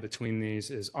commonality between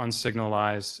these is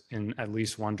unsignalized in at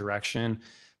least one direction.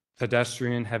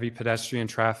 Heavy pedestrian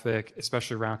traffic,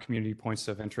 especially around community points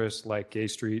of interest like Gay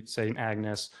Street, St.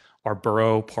 Agnes, our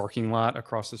borough parking lot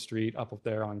across the street up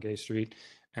there on Gay Street.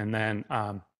 And then,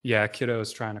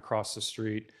 kiddos trying to cross the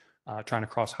street, trying to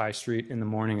cross High Street in the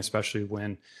morning, especially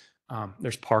when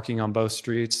there's parking on both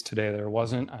streets. Today there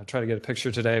wasn't. I tried to get a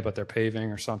picture today, but they're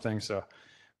paving or something. So,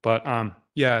 but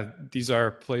these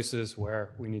are places where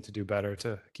we need to do better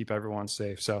to keep everyone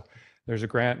safe. So there's a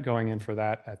grant going in for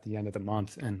that at the end of the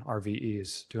month, and RVE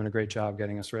is doing a great job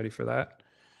getting us ready for that.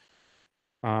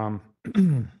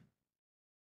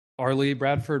 Our Lee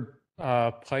Bradford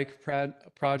Pike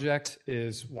project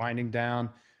is winding down.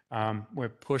 Where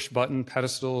push button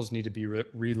pedestals need to be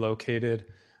relocated.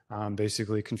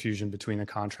 Basically confusion between the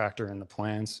contractor and the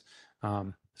plans.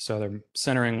 So they're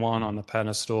centering one on the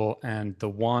pedestal, and the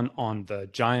one on the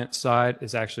giant side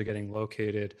is actually getting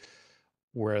located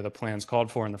where the plans called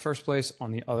for in the first place,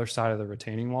 on the other side of the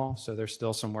retaining wall. So there's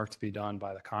still some work to be done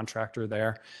by the contractor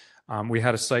there. We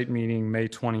had a site meeting May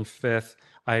 25th.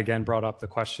 I again brought up the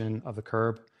question of the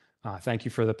curb. Thank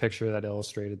you for the picture that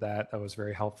illustrated that. That was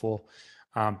very helpful.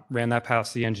 Ran that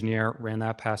past the engineer, ran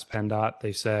that past PennDOT.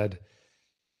 They said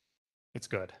it's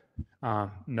good.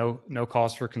 No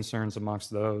cause for concerns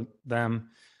amongst them.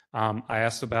 I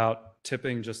asked about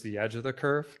tipping just the edge of the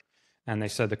curve, and they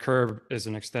said the curve is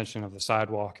an extension of the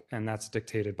sidewalk, and that's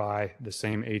dictated by the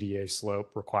same ADA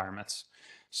slope requirements.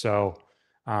 So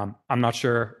I'm not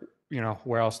sure,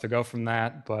 where else to go from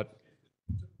that, but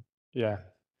yeah,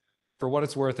 for what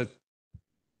it's worth,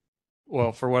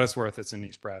 it's in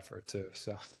East Bradford too.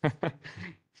 So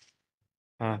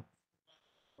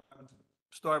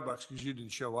Starbucks, because you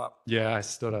didn't show up. yeah, I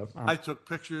stood up. I took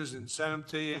pictures and sent them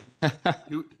to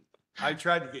you. I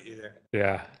tried to get you there.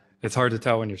 Yeah, it's hard to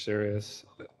tell when you're serious.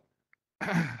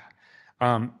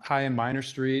 High and Minor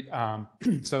Street.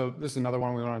 So this is another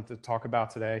one we wanted to talk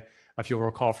about today. If you'll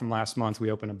recall from last month, we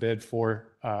opened a bid for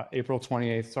April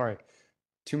 28th,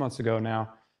 2 months ago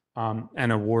now,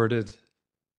 and awarded.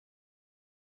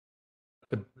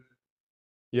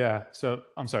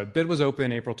 Bid was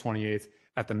open April 28th.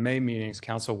 At the May meetings,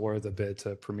 council awarded the bid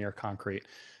to Premier Concrete.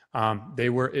 They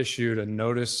were issued a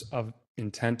notice of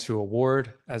intent to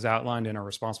award as outlined in our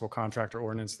responsible contractor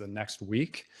ordinance the next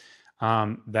week.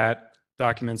 That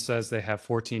document says they have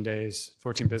 14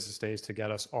 business days to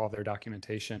get us all their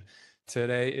documentation.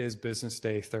 Today is business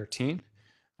day 13.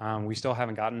 We still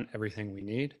haven't gotten everything we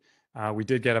need. We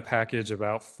did get a package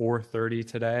about 4:30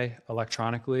 today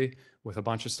electronically with a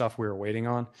bunch of stuff we were waiting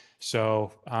on.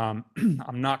 So I'm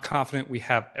not confident we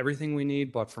have everything we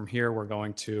need, but from here, we're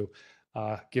going to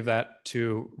give that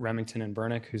to Remington and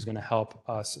Bernick, who's going to help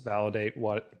us validate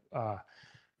what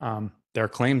their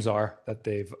claims are that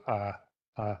they've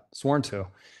sworn to.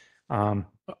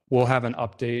 We'll have an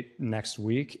update next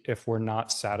week. If we're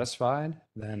not satisfied,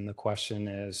 then the question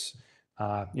is,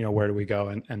 where do we go,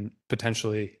 and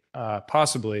potentially,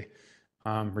 possibly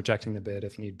rejecting the bid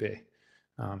if need be.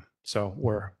 So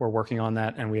we're working on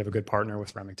that, and we have a good partner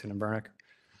with Remington and Bernick.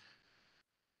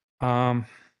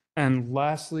 And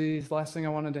lastly, the last thing I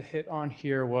wanted to hit on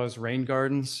here was rain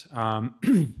gardens.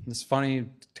 It's funny,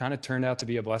 kind of turned out to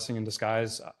be a blessing in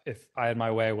disguise. If I had my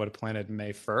way, I would have planted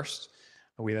May 1st.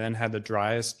 We then had the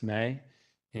driest May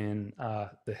in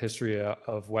the history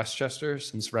of Westchester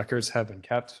since records have been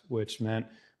kept, which meant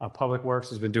Public Works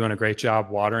has been doing a great job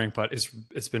watering, but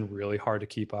it's been really hard to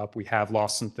keep up. We have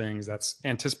lost some things. That's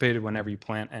anticipated whenever you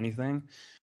plant anything.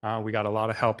 We got a lot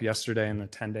of help yesterday, and the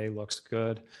 10-day looks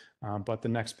good. But the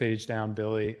next page down,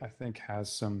 Billy, I think,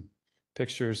 has some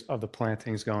pictures of the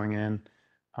plantings going in.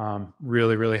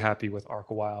 Really, really happy with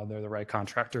ArcaWild. They're the right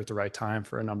contractor at the right time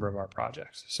for a number of our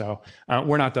projects. So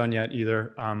we're not done yet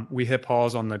either. We hit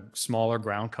pause on the smaller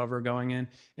ground cover going in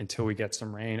until we get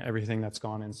some rain. Everything that's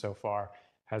gone in so far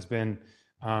has been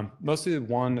Mostly the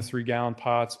 1 to 3 gallon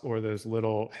pots or those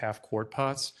little half quart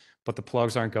pots, but the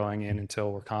plugs aren't going in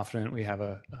until we're confident we have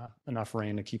enough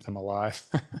rain to keep them alive.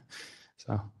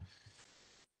 So,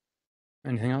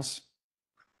 anything else?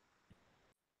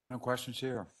 No questions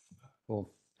here.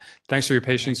 Cool. Thanks for your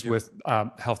patience you. with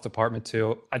health department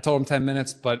too. I told them 10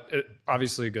 minutes, but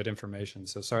obviously good information.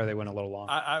 So sorry they went a little long.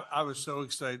 I was so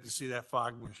excited to see that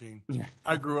fog machine. Yeah.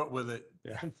 I grew up with it.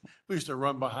 Yeah. We used to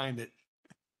run behind it.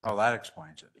 Oh, that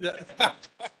explains it. Yeah.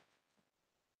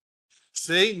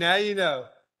 See, now you know.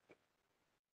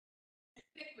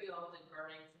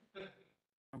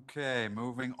 Okay,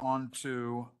 moving on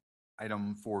to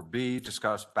item 4B,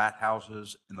 discuss bat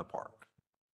houses in the park.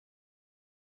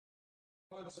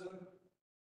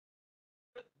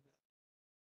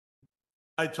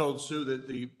 I told Sue that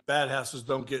the bat houses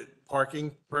don't get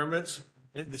parking permits.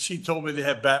 And she told me they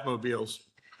have Batmobiles.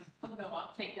 Oh, no,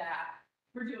 I'll take that.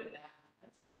 We're doing that.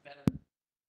 That's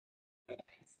better.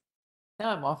 Now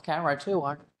I'm off camera too,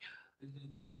 aren't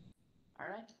I? All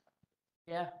right.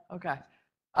 Yeah, okay.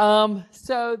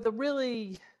 So the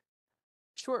really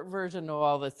short version of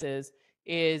all this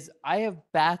is I have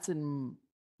bats in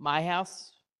my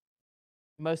house,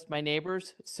 most of my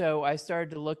neighbors. So I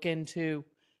started to look into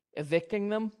evicting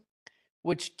them,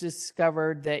 which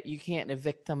discovered that you can't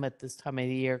evict them at this time of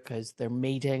the year because they're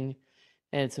mating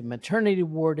and it's a maternity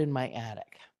ward in my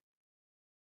attic.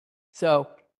 So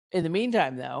in the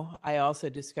meantime, though, I also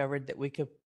discovered that we could,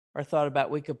 or thought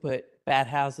about we could put bat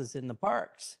houses in the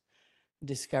parks.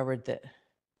 Discovered that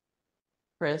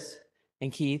Chris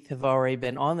and Keith have already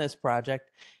been on this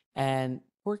project, and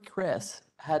poor Chris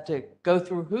had to go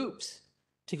through hoops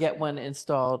to get one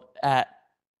installed at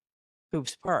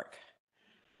Hoops Park.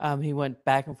 He went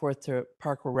back and forth to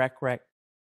Park Rec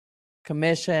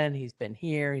Commission. He's been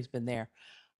here, he's been there.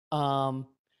 Long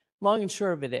and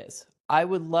short of it is, I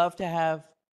would love to have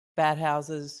bat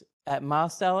houses at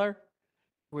Mosteller,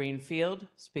 Greenfield,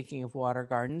 speaking of water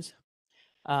gardens.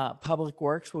 Public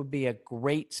Works would be a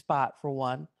great spot for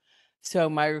one. So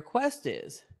my request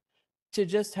is to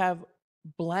just have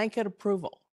blanket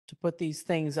approval to put these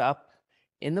things up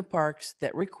in the parks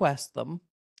that request them,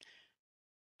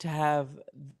 to have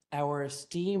our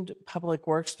esteemed Public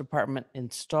Works Department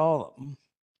install them,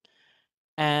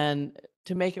 and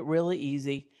to make it really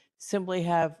easy, simply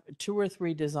have 2 or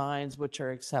 3 designs which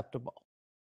are acceptable.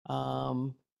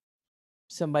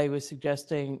 Somebody was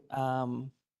suggesting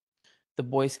the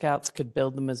Boy Scouts could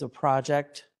build them as a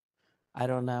project. I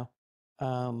don't know.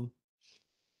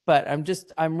 But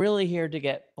I'm really here to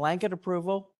get blanket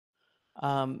approval,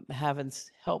 have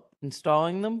help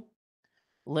installing them,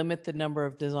 limit the number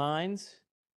of designs,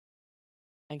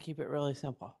 and keep it really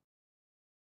simple.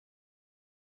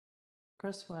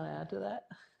 Chris, you want to add to that?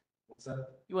 What's that?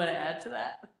 You want to add to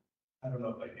that? I don't know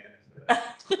if I can.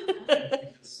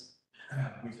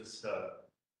 We just,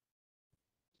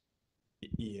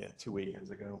 yeah, 2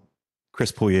 weekends ago.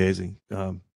 Chris Pugliese,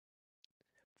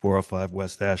 405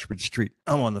 West Ashford Street.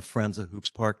 I'm on the Friends of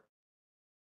Hoops Park.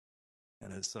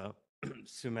 And as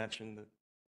Sue mentioned, that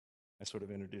I sort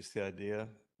of introduced the idea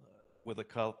with a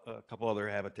couple other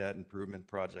habitat improvement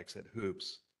projects at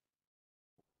Hoops,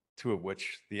 2 of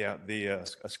which a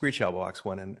screech owl box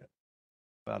went in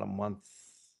about a month,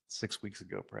 6 weeks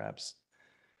ago, perhaps,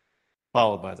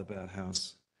 followed by the bat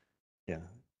house. Yeah.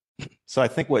 So I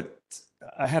think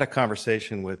I had a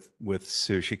conversation with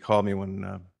Sue. She called me when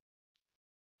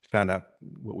she found out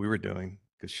what we were doing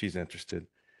because she's interested.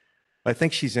 I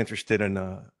think she's interested in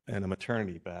a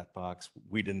maternity bat box.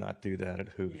 We did not do that at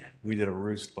Hoops. We did a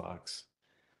roost box,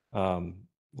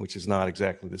 which is not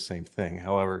exactly the same thing.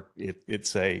 However,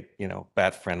 it's a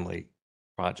bat friendly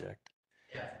project.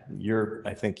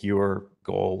 I think your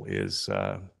goal is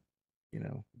to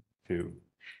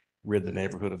rid the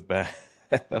neighborhood of bats.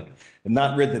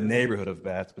 Not rid the neighborhood of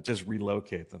bats, but just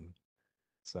relocate them.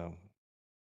 So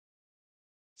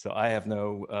I have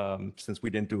no, since we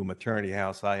didn't do a maternity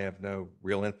house, I have no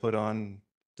real input on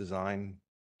design.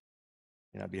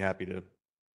 And I'd be happy to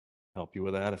help you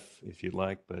with that if you'd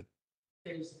like, but.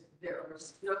 There are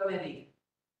so many.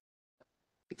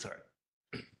 Sorry.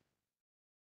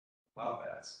 Wow,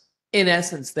 bats. In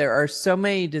essence, there are so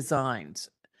many designs,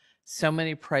 so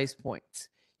many price points.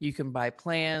 You can buy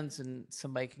plans and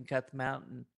somebody can cut them out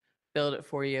and build it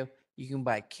for you. You can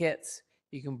buy kits.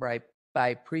 You can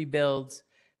buy pre-builds.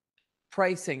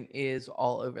 Pricing is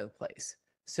all over the place.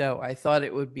 So I thought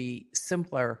it would be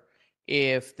simpler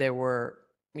if there were,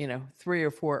 3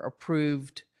 or 4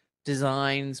 approved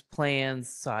designs, plans,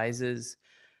 sizes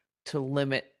to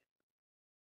limit,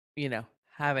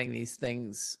 having these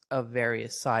things of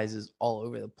various sizes all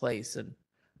over the place and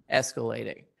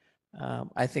escalating.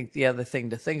 I think the other thing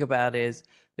to think about is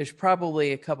there's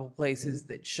probably a couple places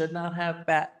that should not have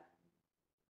bat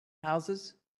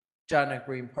houses. John Oak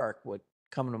Green Park would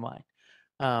come to mind.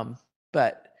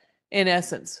 But in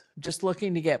essence, just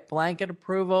looking to get blanket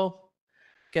approval,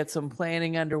 get some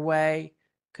planning underway,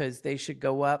 because they should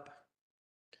go up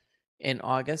in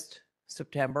August,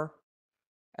 September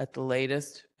at the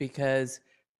latest, because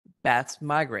bats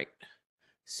migrate.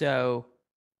 So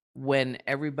when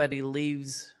everybody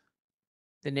leaves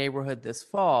the neighborhood this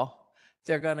fall,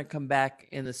 they're going to come back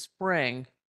in the spring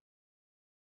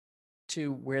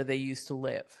to where they used to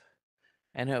live.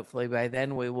 And hopefully by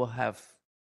then we will have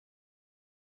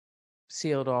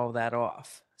sealed all that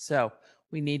off. So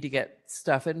we need to get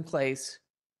stuff in place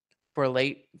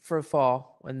for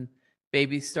fall when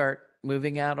babies start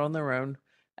moving out on their own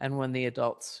and when the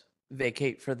adults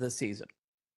vacate for the season.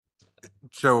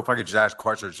 So if I could just ask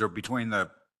questions, so between the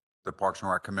Parks and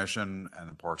Rec Commission and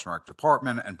the Parks and Rec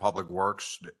Department and Public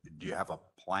Works, do you have a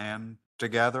plan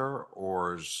together,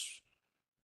 or is?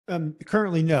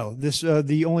 Currently, no.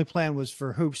 The only plan was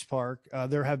for Hoops Park.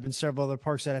 There have been several other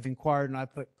parks that have inquired, and I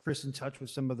put Chris in touch with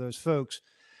some of those folks.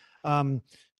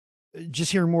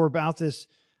 Just hearing more about this,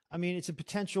 I mean, it's a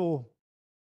potential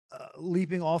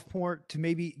leaping off point to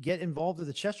maybe get involved with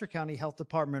the Chester County Health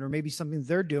Department, or maybe something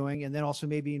they're doing, and then also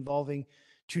maybe involving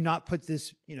to not put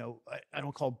this, I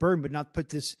don't call it burden, but not put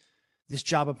this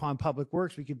job upon Public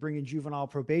Works. We could bring in juvenile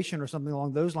probation or something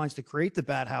along those lines to create the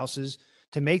bat houses,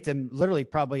 to make them literally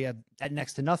probably at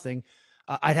next to nothing.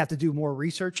 I'd have to do more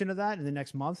research into that in the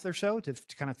next month or so to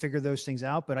kind of figure those things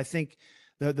out. But I think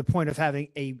the point of having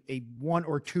a one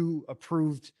or two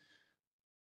approved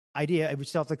idea, it would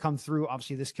still have to come through,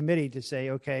 obviously, this committee to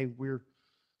say, okay, we're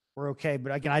okay.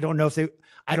 But again, I don't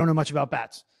know much about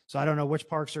bats. So I don't know which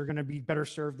parks are going to be better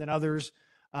served than others.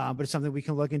 But it's something we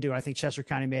can look into. I think Chester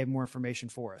County may have more information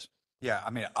for us. Yeah,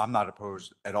 I mean, I'm not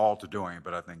opposed at all to doing it,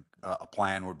 but I think a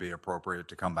plan would be appropriate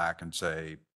to come back and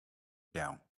say,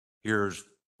 here's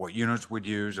what units we'd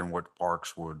use and what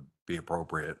parks would be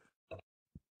appropriate.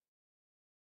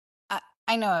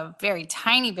 I know a very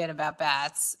tiny bit about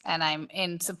bats, and I'm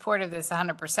in support of this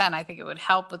 100%. I think it would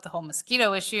help with the whole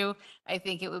mosquito issue. I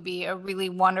think it would be a really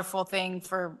wonderful thing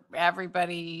for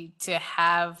everybody to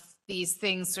have these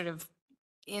things sort of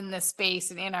in the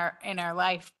space and in our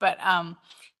life. But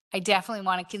I definitely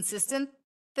want a consistent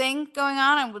thing going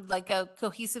on. I would like a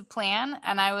cohesive plan,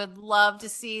 and I would love to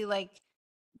see, like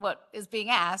what is being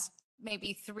asked,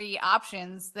 maybe 3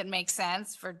 options that make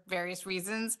sense for various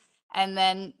reasons, and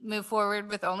then move forward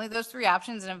with only those 3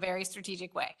 options in a very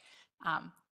strategic way.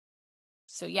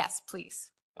 So yes, please.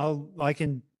 I'll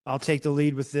take the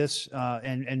lead with this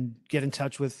and get in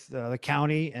touch with the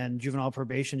county and juvenile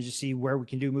probation to see where we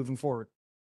can do moving forward.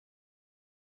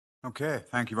 Okay,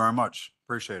 thank you very much.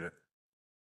 Appreciate it.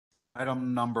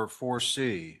 Item number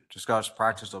 4C, discuss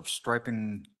practice of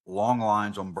striping long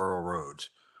lines on borough roads.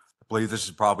 I believe this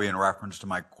is probably in reference to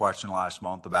my question last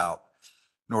month about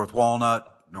North Walnut,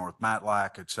 North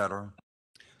Matlack, et cetera.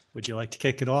 Would you like to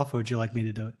kick it off, or would you like me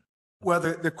to do it? Well,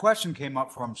 the question came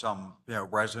up from some,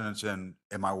 residents in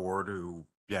my ward who,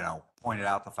 pointed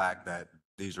out the fact that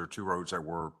these are 2 roads that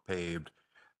were paved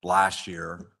last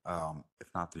year, if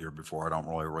not the year before, I don't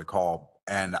really recall.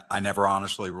 And I never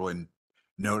honestly really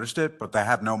noticed it, but they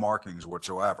have no markings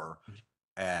whatsoever.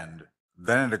 And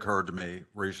then it occurred to me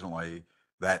recently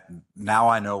that now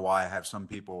I know why I have some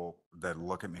people that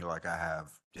look at me like I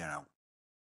have,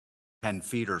 10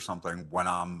 feet or something when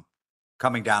I'm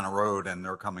coming down a road and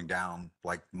they're coming down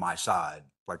like my side,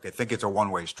 like they think it's a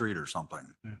one-way street or something.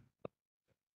 Yeah.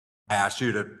 I asked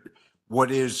you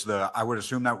I would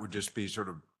assume that would just be sort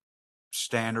of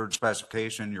standard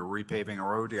specification. You're repaving a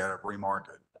road, you got to remark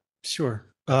it. Sure.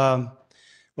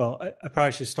 Well, I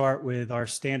probably should start with our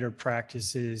standard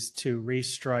practices to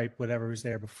restripe whatever was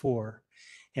there before.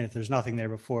 And if there's nothing there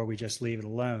before, we just leave it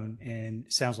alone. And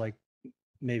it sounds like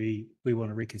maybe we want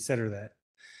to reconsider that.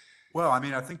 Well, I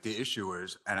mean, I think the issue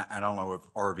is, and I don't know if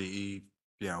RVE,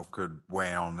 could weigh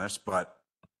in on this, but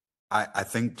I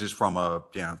think just from the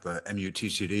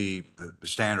MUTCD, the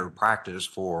standard practice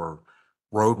for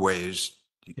roadways,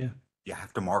 you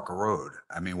have to mark a road.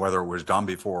 I mean, whether it was done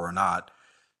before or not,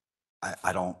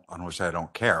 I don't want to say I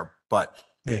don't care, but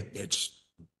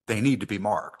they need to be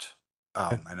marked.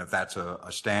 And if that's a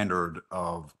standard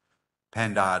of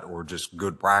PennDOT or just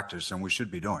good practice, then we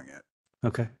should be doing it.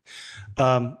 Okay.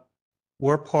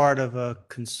 We're part of a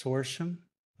consortium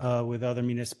with other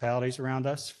municipalities around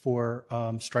us for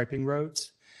striping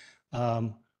roads.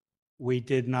 We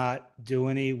did not do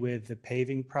any with the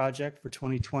paving project for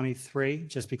 2023,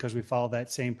 just because we followed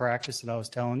that same practice that I was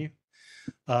telling you.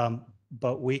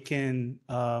 but we can,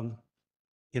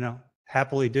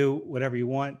 happily do whatever you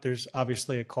want. There's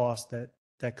obviously a cost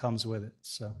that comes with it.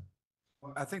 So,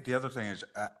 Well, I think the other thing is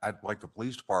I'd like the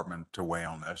police department to weigh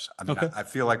on this. I mean, Okay. I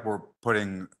feel like we're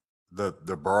putting the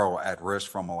borough at risk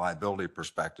from a liability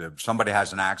perspective. Somebody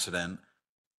has an accident,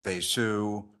 they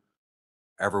sue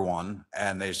everyone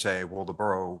and they say, well, the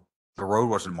road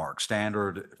wasn't marked.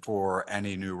 Standard for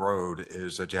any new road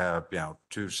is that you have,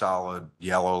 two solid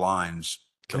yellow lines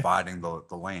dividing the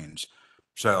lanes.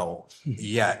 So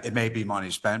yeah, it may be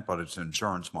money spent, but it's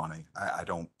insurance money. I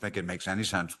don't think it makes any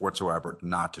sense whatsoever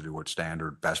not to do what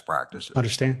standard best practices.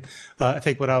 understand. I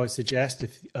think what I would suggest,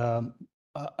 if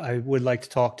I would like to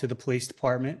talk to the police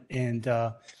department and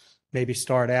maybe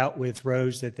start out with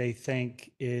roads that they think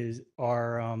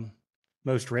are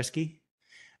most risky,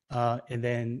 and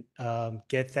then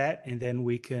get that, and then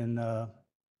we can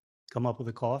come up with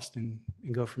a cost and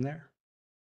go from there,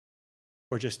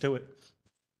 or just do it.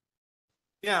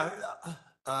 Yeah,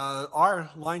 our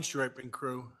line striping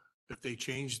crew, if they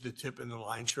change the tip in the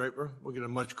line striper, we'll get a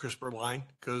much crisper line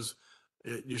because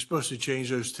you're supposed to change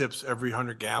those tips every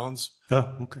 100 gallons.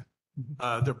 Oh, okay.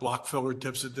 They're block filler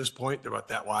tips at this point. They're about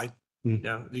that wide. Mm.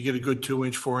 Yeah, you get a good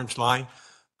 2-inch, 4-inch line.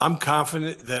 I'm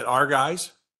confident that our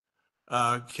guys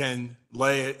can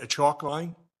lay a chalk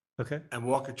line Okay. and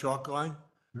walk a chalk line.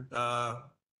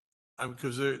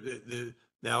 Because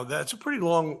now that's a pretty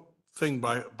long thing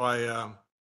by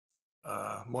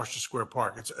Marshall Square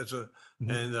Park. It's a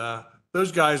and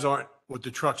those guys aren't with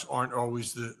the trucks aren't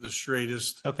always the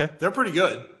straightest. Okay. They're pretty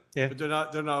good. Yeah. But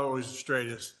they're not always the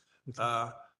straightest.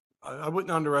 I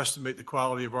wouldn't underestimate the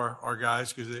quality of our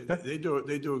guys because they do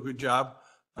a good job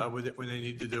with it when they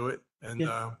need to do it. And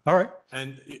Yeah. All right.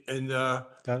 and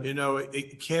Got it.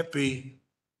 it can't be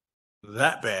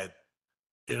that bad,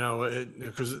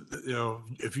 because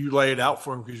if you lay it out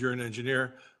for them because you're an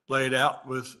engineer, lay it out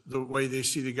with the way they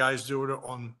see the guys do it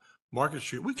on Market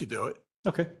Street, we could do it.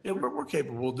 Okay. Yeah, we're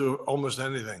capable of doing almost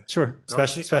anything. Sure.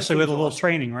 Especially with a little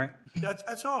training, right?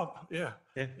 That's all. Yeah.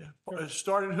 Yeah.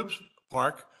 Start in Hoops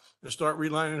Park and start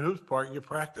relining Hoops Park and you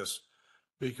practice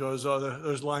because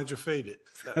those lines are faded.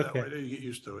 That way you get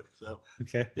used to it. So,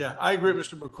 Okay. yeah, I agree with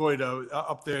Mr. McCoy though,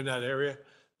 up there in that area.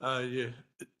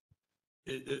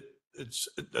 It's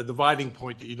a dividing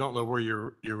point that you don't know where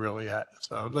you're really at.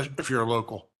 So if you're a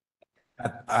local.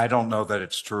 I don't know that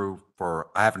it's true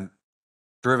I haven't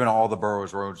driven all the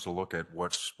borough's roads to look at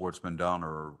what's been done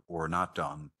or not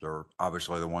done. They're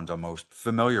obviously the ones I'm most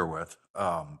familiar with.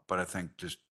 But I think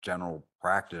just general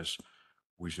practice,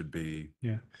 we should be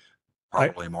Yeah.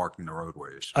 probably marking the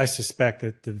roadways. I suspect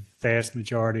that the vast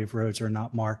majority of roads are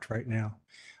not marked right now.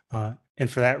 And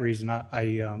for that reason,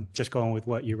 I just going with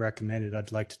what you recommended,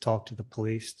 I'd like to talk to the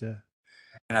police to.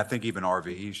 And I think even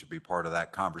RVE should be part of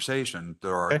that conversation.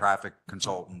 There are Okay. traffic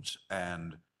consultants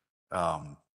and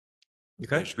they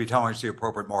Okay. should be telling us the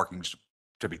appropriate markings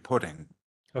to be putting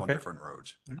on Okay. different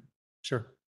roads.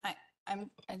 Sure. I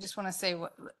just want to say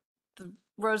what the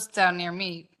roads down near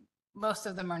me, most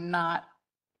of them are not,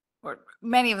 or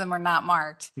many of them are not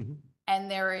marked. Mhm. And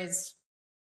there is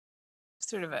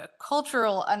sort of a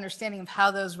cultural understanding of how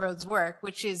those roads work,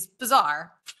 which is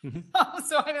bizarre. Mhm.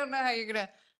 So I don't know how you're going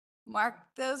to mark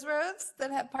those roads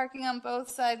that have parking on both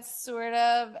sides, sort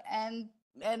of, and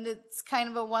it's kind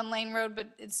of a 1-lane road,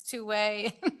 but it's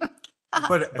 2-way.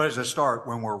 But as a start,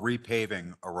 when we're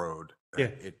repaving a road, Yeah.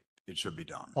 it should be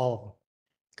done. All of them.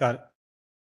 Got it.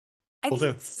 I Will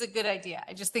think do. it's a good idea.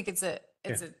 I just think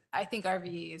I think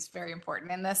RVE is very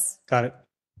important in this. Got it.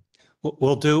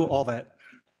 We'll do all that.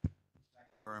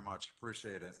 Very much.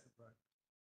 Appreciate it.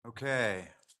 Okay.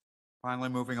 Finally,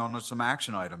 moving on to some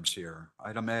action items here.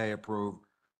 Item A, approve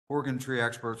Oregon Tree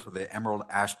Experts for the Emerald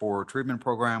Ash Borer Treatment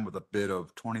Program with a bid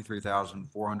of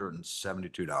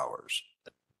 $23,472.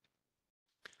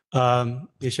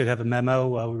 You should have a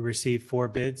memo. We received 4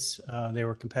 bids. They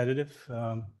were competitive.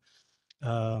 The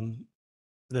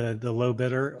low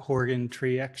bidder, Oregon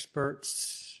Tree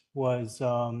Experts, was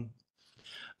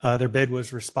their bid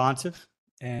was responsive,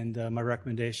 and my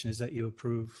recommendation is that you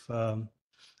approve a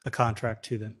contract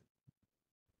to them.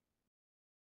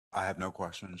 I have no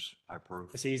questions. I approve.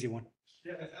 It's an easy one.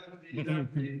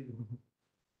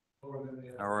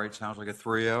 All right, sounds like a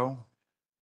 3-0.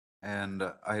 And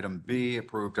item B,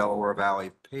 approve Delaware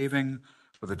Valley Paving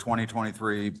for the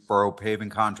 2023 Borough Paving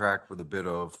Contract with a bid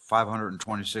of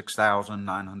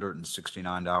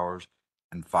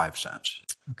 $526,969.05.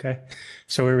 Okay,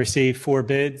 so we received 4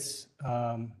 bids.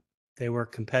 They were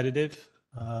competitive.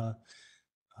 The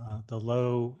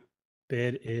low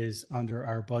bid is under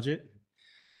our budget.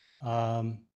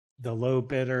 The low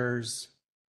bidders'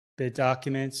 bid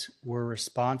documents were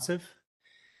responsive.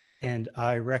 and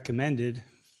I recommended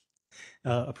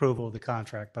approval of the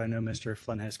contract, but I know Mr.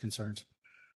 Flynn has concerns.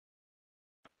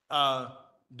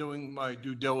 Doing my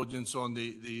due diligence on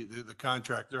the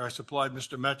contractor, I supplied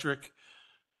Mr. Metric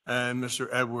and Mr.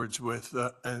 Edwards with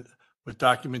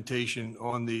documentation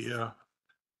on the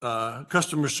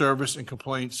customer service and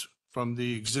complaints from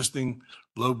the existing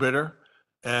low bidder.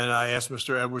 And I asked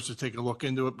Mr. Edwards to take a look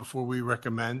into it before we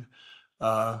recommend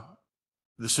the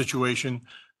situation,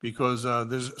 because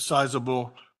there's a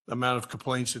sizable amount of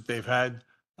complaints that they've had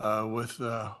with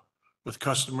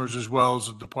customers as well as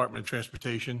the Department of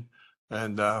Transportation.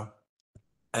 And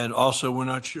also, we're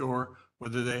not sure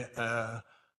whether they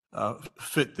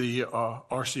fit the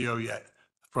RCO yet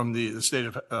from the state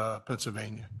of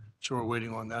Pennsylvania. So we're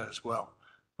waiting on that as well.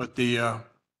 But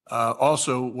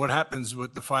also, what happens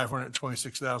with the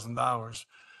 $526,000,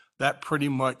 that pretty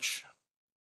much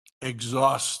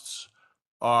exhausts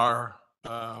our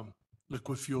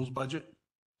liquid fuels budget.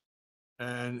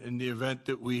 And in the event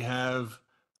that we have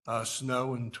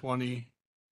snow in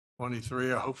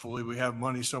 2023, or hopefully we have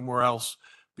money somewhere else,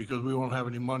 because we won't have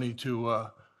any money to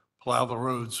plow the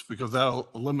roads, because that'll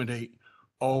eliminate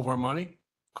all of our money,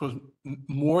 because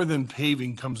more than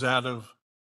paving comes out of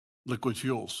liquid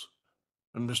fuels.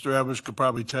 And Mr. Evers could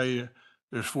probably tell you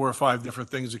there's 4 or 5 different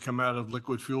things that come out of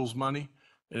liquid fuels money.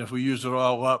 And if we use it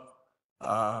all up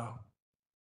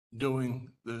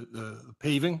doing the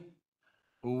paving,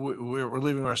 we're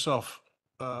leaving ourselves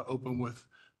open with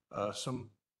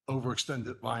some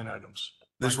overextended line items.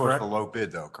 This was the low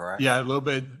bid though, correct? Yeah, low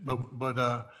bid,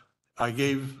 but I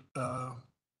gave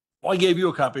you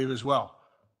a copy of it as well,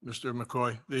 Mr.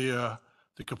 McCoy, the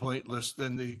complaint list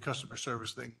and the customer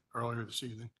service thing earlier this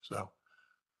evening. So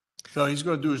he's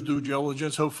going to do his due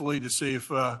diligence, hopefully, to see if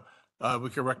we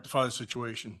can rectify the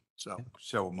situation. So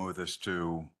we'll move this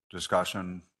to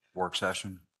discussion, work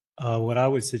session. What I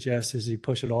would suggest is you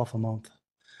push it off a month.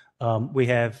 We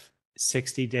have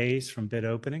 60 days from bid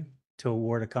opening to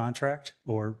award a contract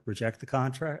or reject the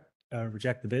contract,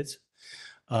 reject the bids.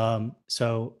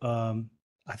 So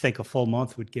I think a full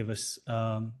month would give us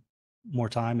more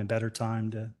time and better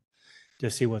time to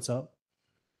see what's up.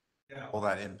 Will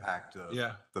that impact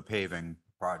the paving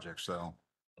project? So,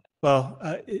 well,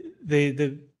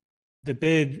 the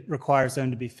bid requires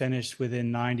them to be finished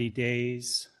within 90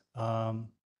 days.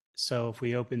 So if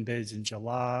we open bids in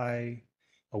July,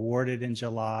 awarded in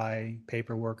July,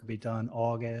 paperwork will be done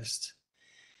August.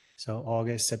 So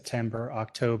August, September,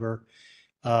 October.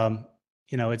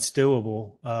 It's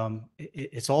doable.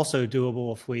 It's also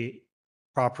doable if we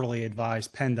properly advise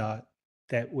PennDOT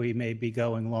that we might be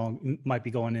going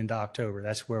into October.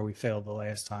 That's where we failed the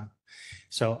last time.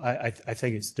 So I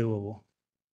think it's doable.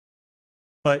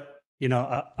 But,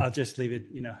 I'll just leave it,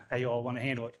 how you all want to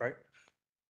handle it, right?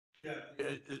 yeah,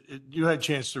 you had a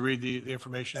chance to read the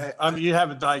information. You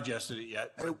haven't digested it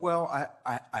yet. Well,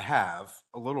 I have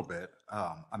a little bit.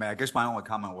 I guess my only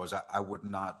comment was I would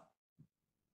not,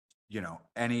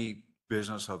 any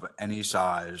business of any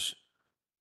size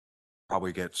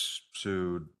probably gets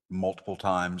sued multiple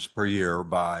times per year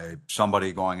by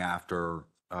somebody going after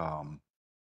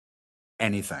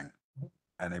anything.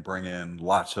 And they bring in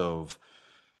lots of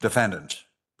defendants.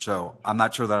 So I'm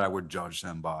not sure that I would judge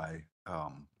them by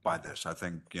this. I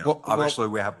think, obviously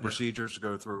we have procedures to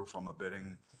go through from a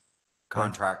bidding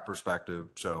contract perspective.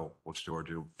 So let's do our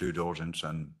due diligence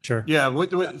and. Sure. Yeah,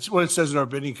 what it says in our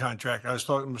bidding contract, I was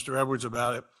talking to Mr. Edwards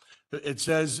about it. It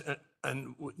says,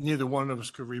 and neither one of us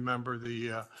could remember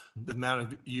the amount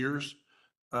of years.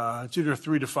 It's either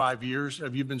 3 to 5 years.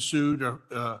 Have you been sued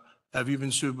or have you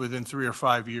been sued within 3 or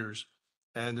 5 years?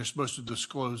 And they're supposed to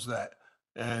disclose that.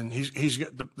 And he's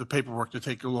got the paperwork to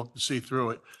take a look to see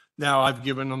through it. Now I've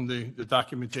given him the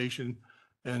documentation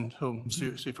and he'll see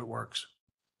if it works.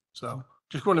 So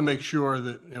just want to make sure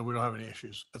that we don't have any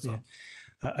issues. That's all.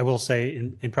 I will say,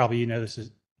 and probably this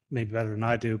is maybe better than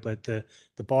I do, but the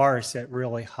bar is set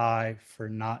really high for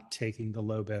not taking the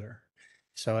low bidder.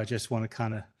 So I just want to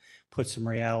kind of put some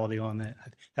reality on that.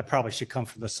 That probably should come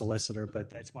from the solicitor, but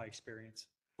that's my experience.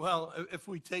 Well, if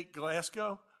we take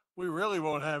Glasgow, we really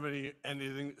won't have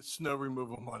anything snow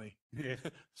removal money. Yeah.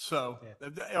 So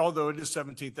although it is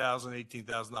 $17,000,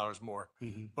 $18,000 more,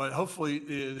 but hopefully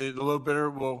the low bidder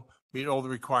will meet all the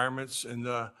requirements and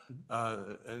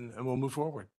we'll move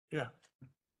forward. Yeah.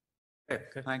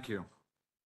 Okay, thank you.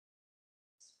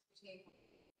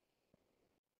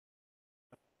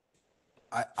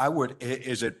 I would,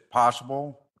 is it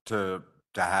possible to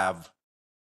have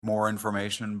more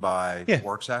information by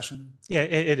work session? Yeah,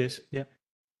 it is. Yeah.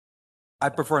 I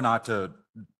prefer not to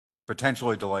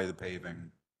potentially delay the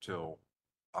paving till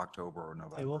October or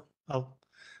November. Okay,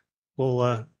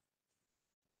 we'll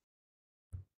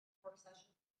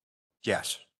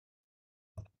Yes.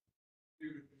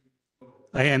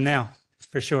 I am now,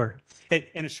 for sure.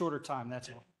 In a shorter time, that's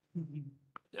all.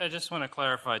 I just want to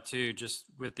clarify too, just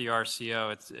with the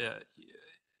RCO, it's,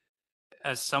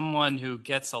 as someone who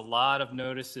gets a lot of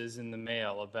notices in the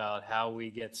mail about how we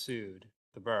get sued,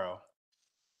 the borough,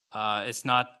 it's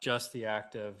not just the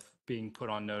act of being put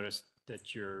on notice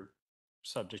that you're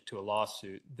subject to a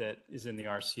lawsuit that is in the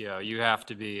RCO. You have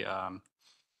to be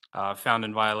found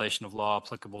in violation of law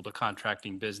applicable to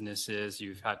contracting businesses.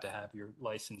 You've had to have your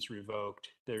license revoked.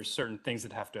 There's certain things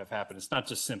that have to have happened. It's not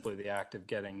just simply the act of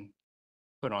getting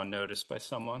put on notice by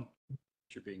someone that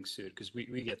you're being sued, because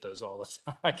we get those all the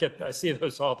time. I see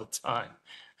those all the time.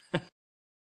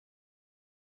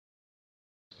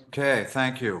 Okay,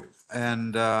 thank you.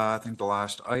 And I think the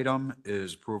last item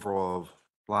is approval of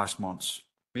last month's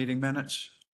meeting minutes.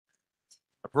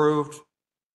 Approved.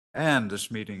 And this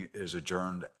meeting is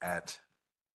adjourned at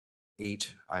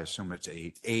 8, I assume it's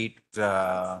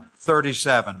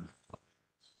 8:37.